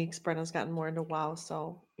couple of weeks, Brenna's gotten more into WoW,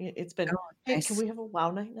 so it's been. Hey, nice. Can we have a WoW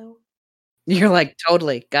night now? You're like,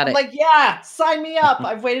 totally got it. I'm like, yeah, sign me up.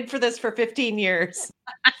 I've waited for this for 15 years.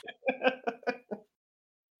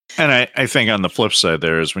 And I think on the flip side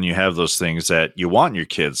there is when you have those things that you want your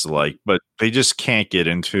kids to like, but they just can't get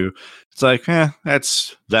into, it's like,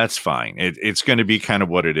 that's fine. It's going to be kind of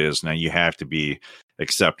what it is. Now you have to be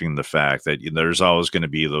accepting the fact that there's always going to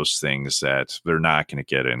be those things that they're not going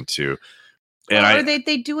to get into. And or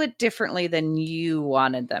they do it differently than you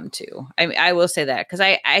wanted them to. I will say that, because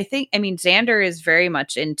I think, Xander is very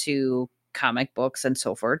much into comic books and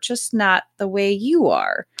so forth, just not the way you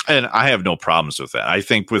are. And I have no problems with that. I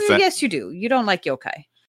think with that. Yes, you do. You don't like yokai.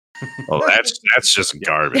 Oh, that's just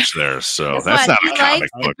garbage there. So that's But not he a comic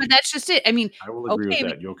likes- book. But that's just it. I mean, I will agree Okay,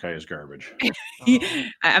 with that. Yokai is garbage.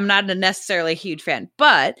 I'm not necessarily a huge fan,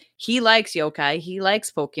 but he likes yokai, he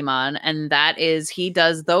likes Pokemon, and he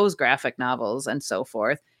does those graphic novels and so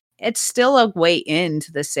forth. It's still a way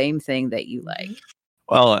into the same thing that you like.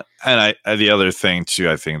 Well, and I the other thing too,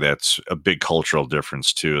 I think that's a big cultural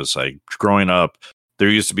difference too, is like growing up, there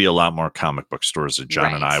used to be a lot more comic book stores that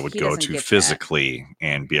John and Right. I would He go doesn't to get that. physically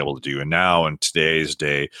and be able to do. And now in today's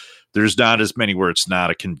day, there's not as many where it's not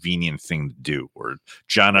a convenient thing to do. Where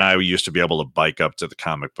John and I used to be able to bike up to the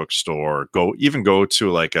comic book store, go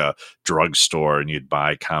to like a drugstore, and you'd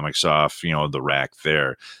buy comics off, the rack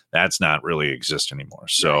there. That's not really exist anymore.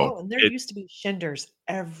 So and there used to be Shinders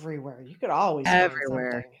everywhere. You could always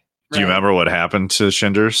Everywhere. find something. do you remember what happened to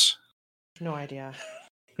Shinders? No idea.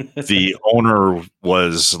 The owner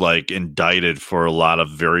was like indicted for a lot of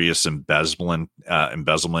various embezzlement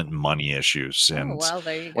and money issues, and Oh, well,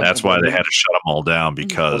 there you go. that's why they had to shut them all down,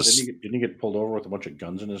 because Didn't he get pulled over with a bunch of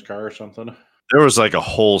guns in his car or something? there was like a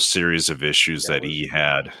whole series of issues Yeah, that he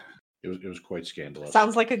had. It was quite scandalous.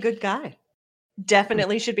 Sounds like a good guy.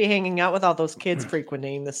 Definitely should be hanging out with all those kids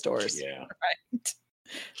frequenting the stores. Yeah. Right.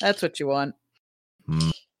 That's what you want.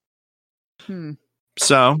 Mm. Hmm.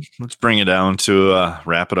 So let's bring it down to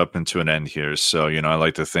wrap it up into an end here. So, I'd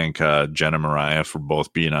like to thank Jen and Mariah for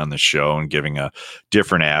both being on the show and giving a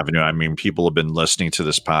different avenue. I mean, people have been listening to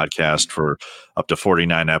this podcast for up to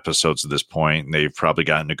 49 episodes at this point, and they've probably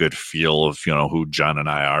gotten a good feel of, who John and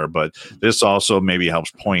I are. But this also maybe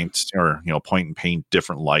helps point and paint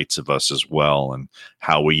different lights of us as well and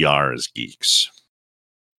how we are as geeks.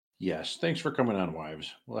 Yes. Thanks for coming on,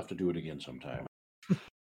 Wives. We'll have to do it again sometime.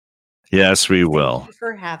 Yes, we will. Thank you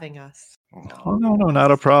for having us. Oh, no,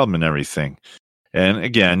 not a problem and everything. And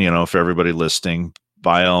again, for everybody listening,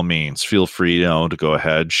 by all means, feel free, to go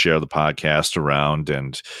ahead, share the podcast around.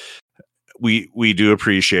 And we do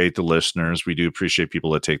appreciate the listeners. We do appreciate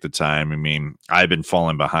people that take the time. I mean, I've been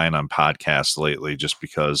falling behind on podcasts lately just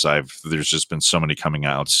because there's just been so many coming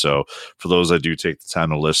out. So for those that do take the time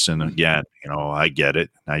to listen, again, I get it.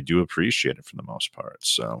 And I do appreciate it for the most part.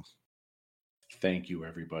 So Thank you,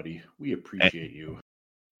 everybody. We appreciate you.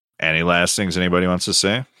 any last things anybody wants to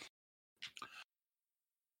say?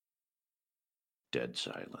 Dead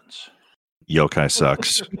silence. Yokai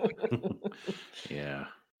sucks. Yeah.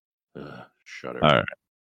 Shudder. All right.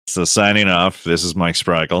 So signing off, this is Mike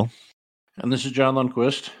Sprikel. And this is John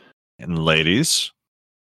Lundquist. And ladies,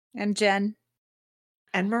 And Jen.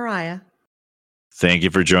 And Mariah. thank you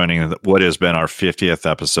for joining what has been our 50th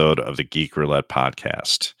episode of the Geek Roulette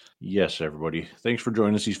podcast. Yes, everybody. Thanks for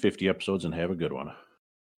joining us these 50 episodes, and have a good one.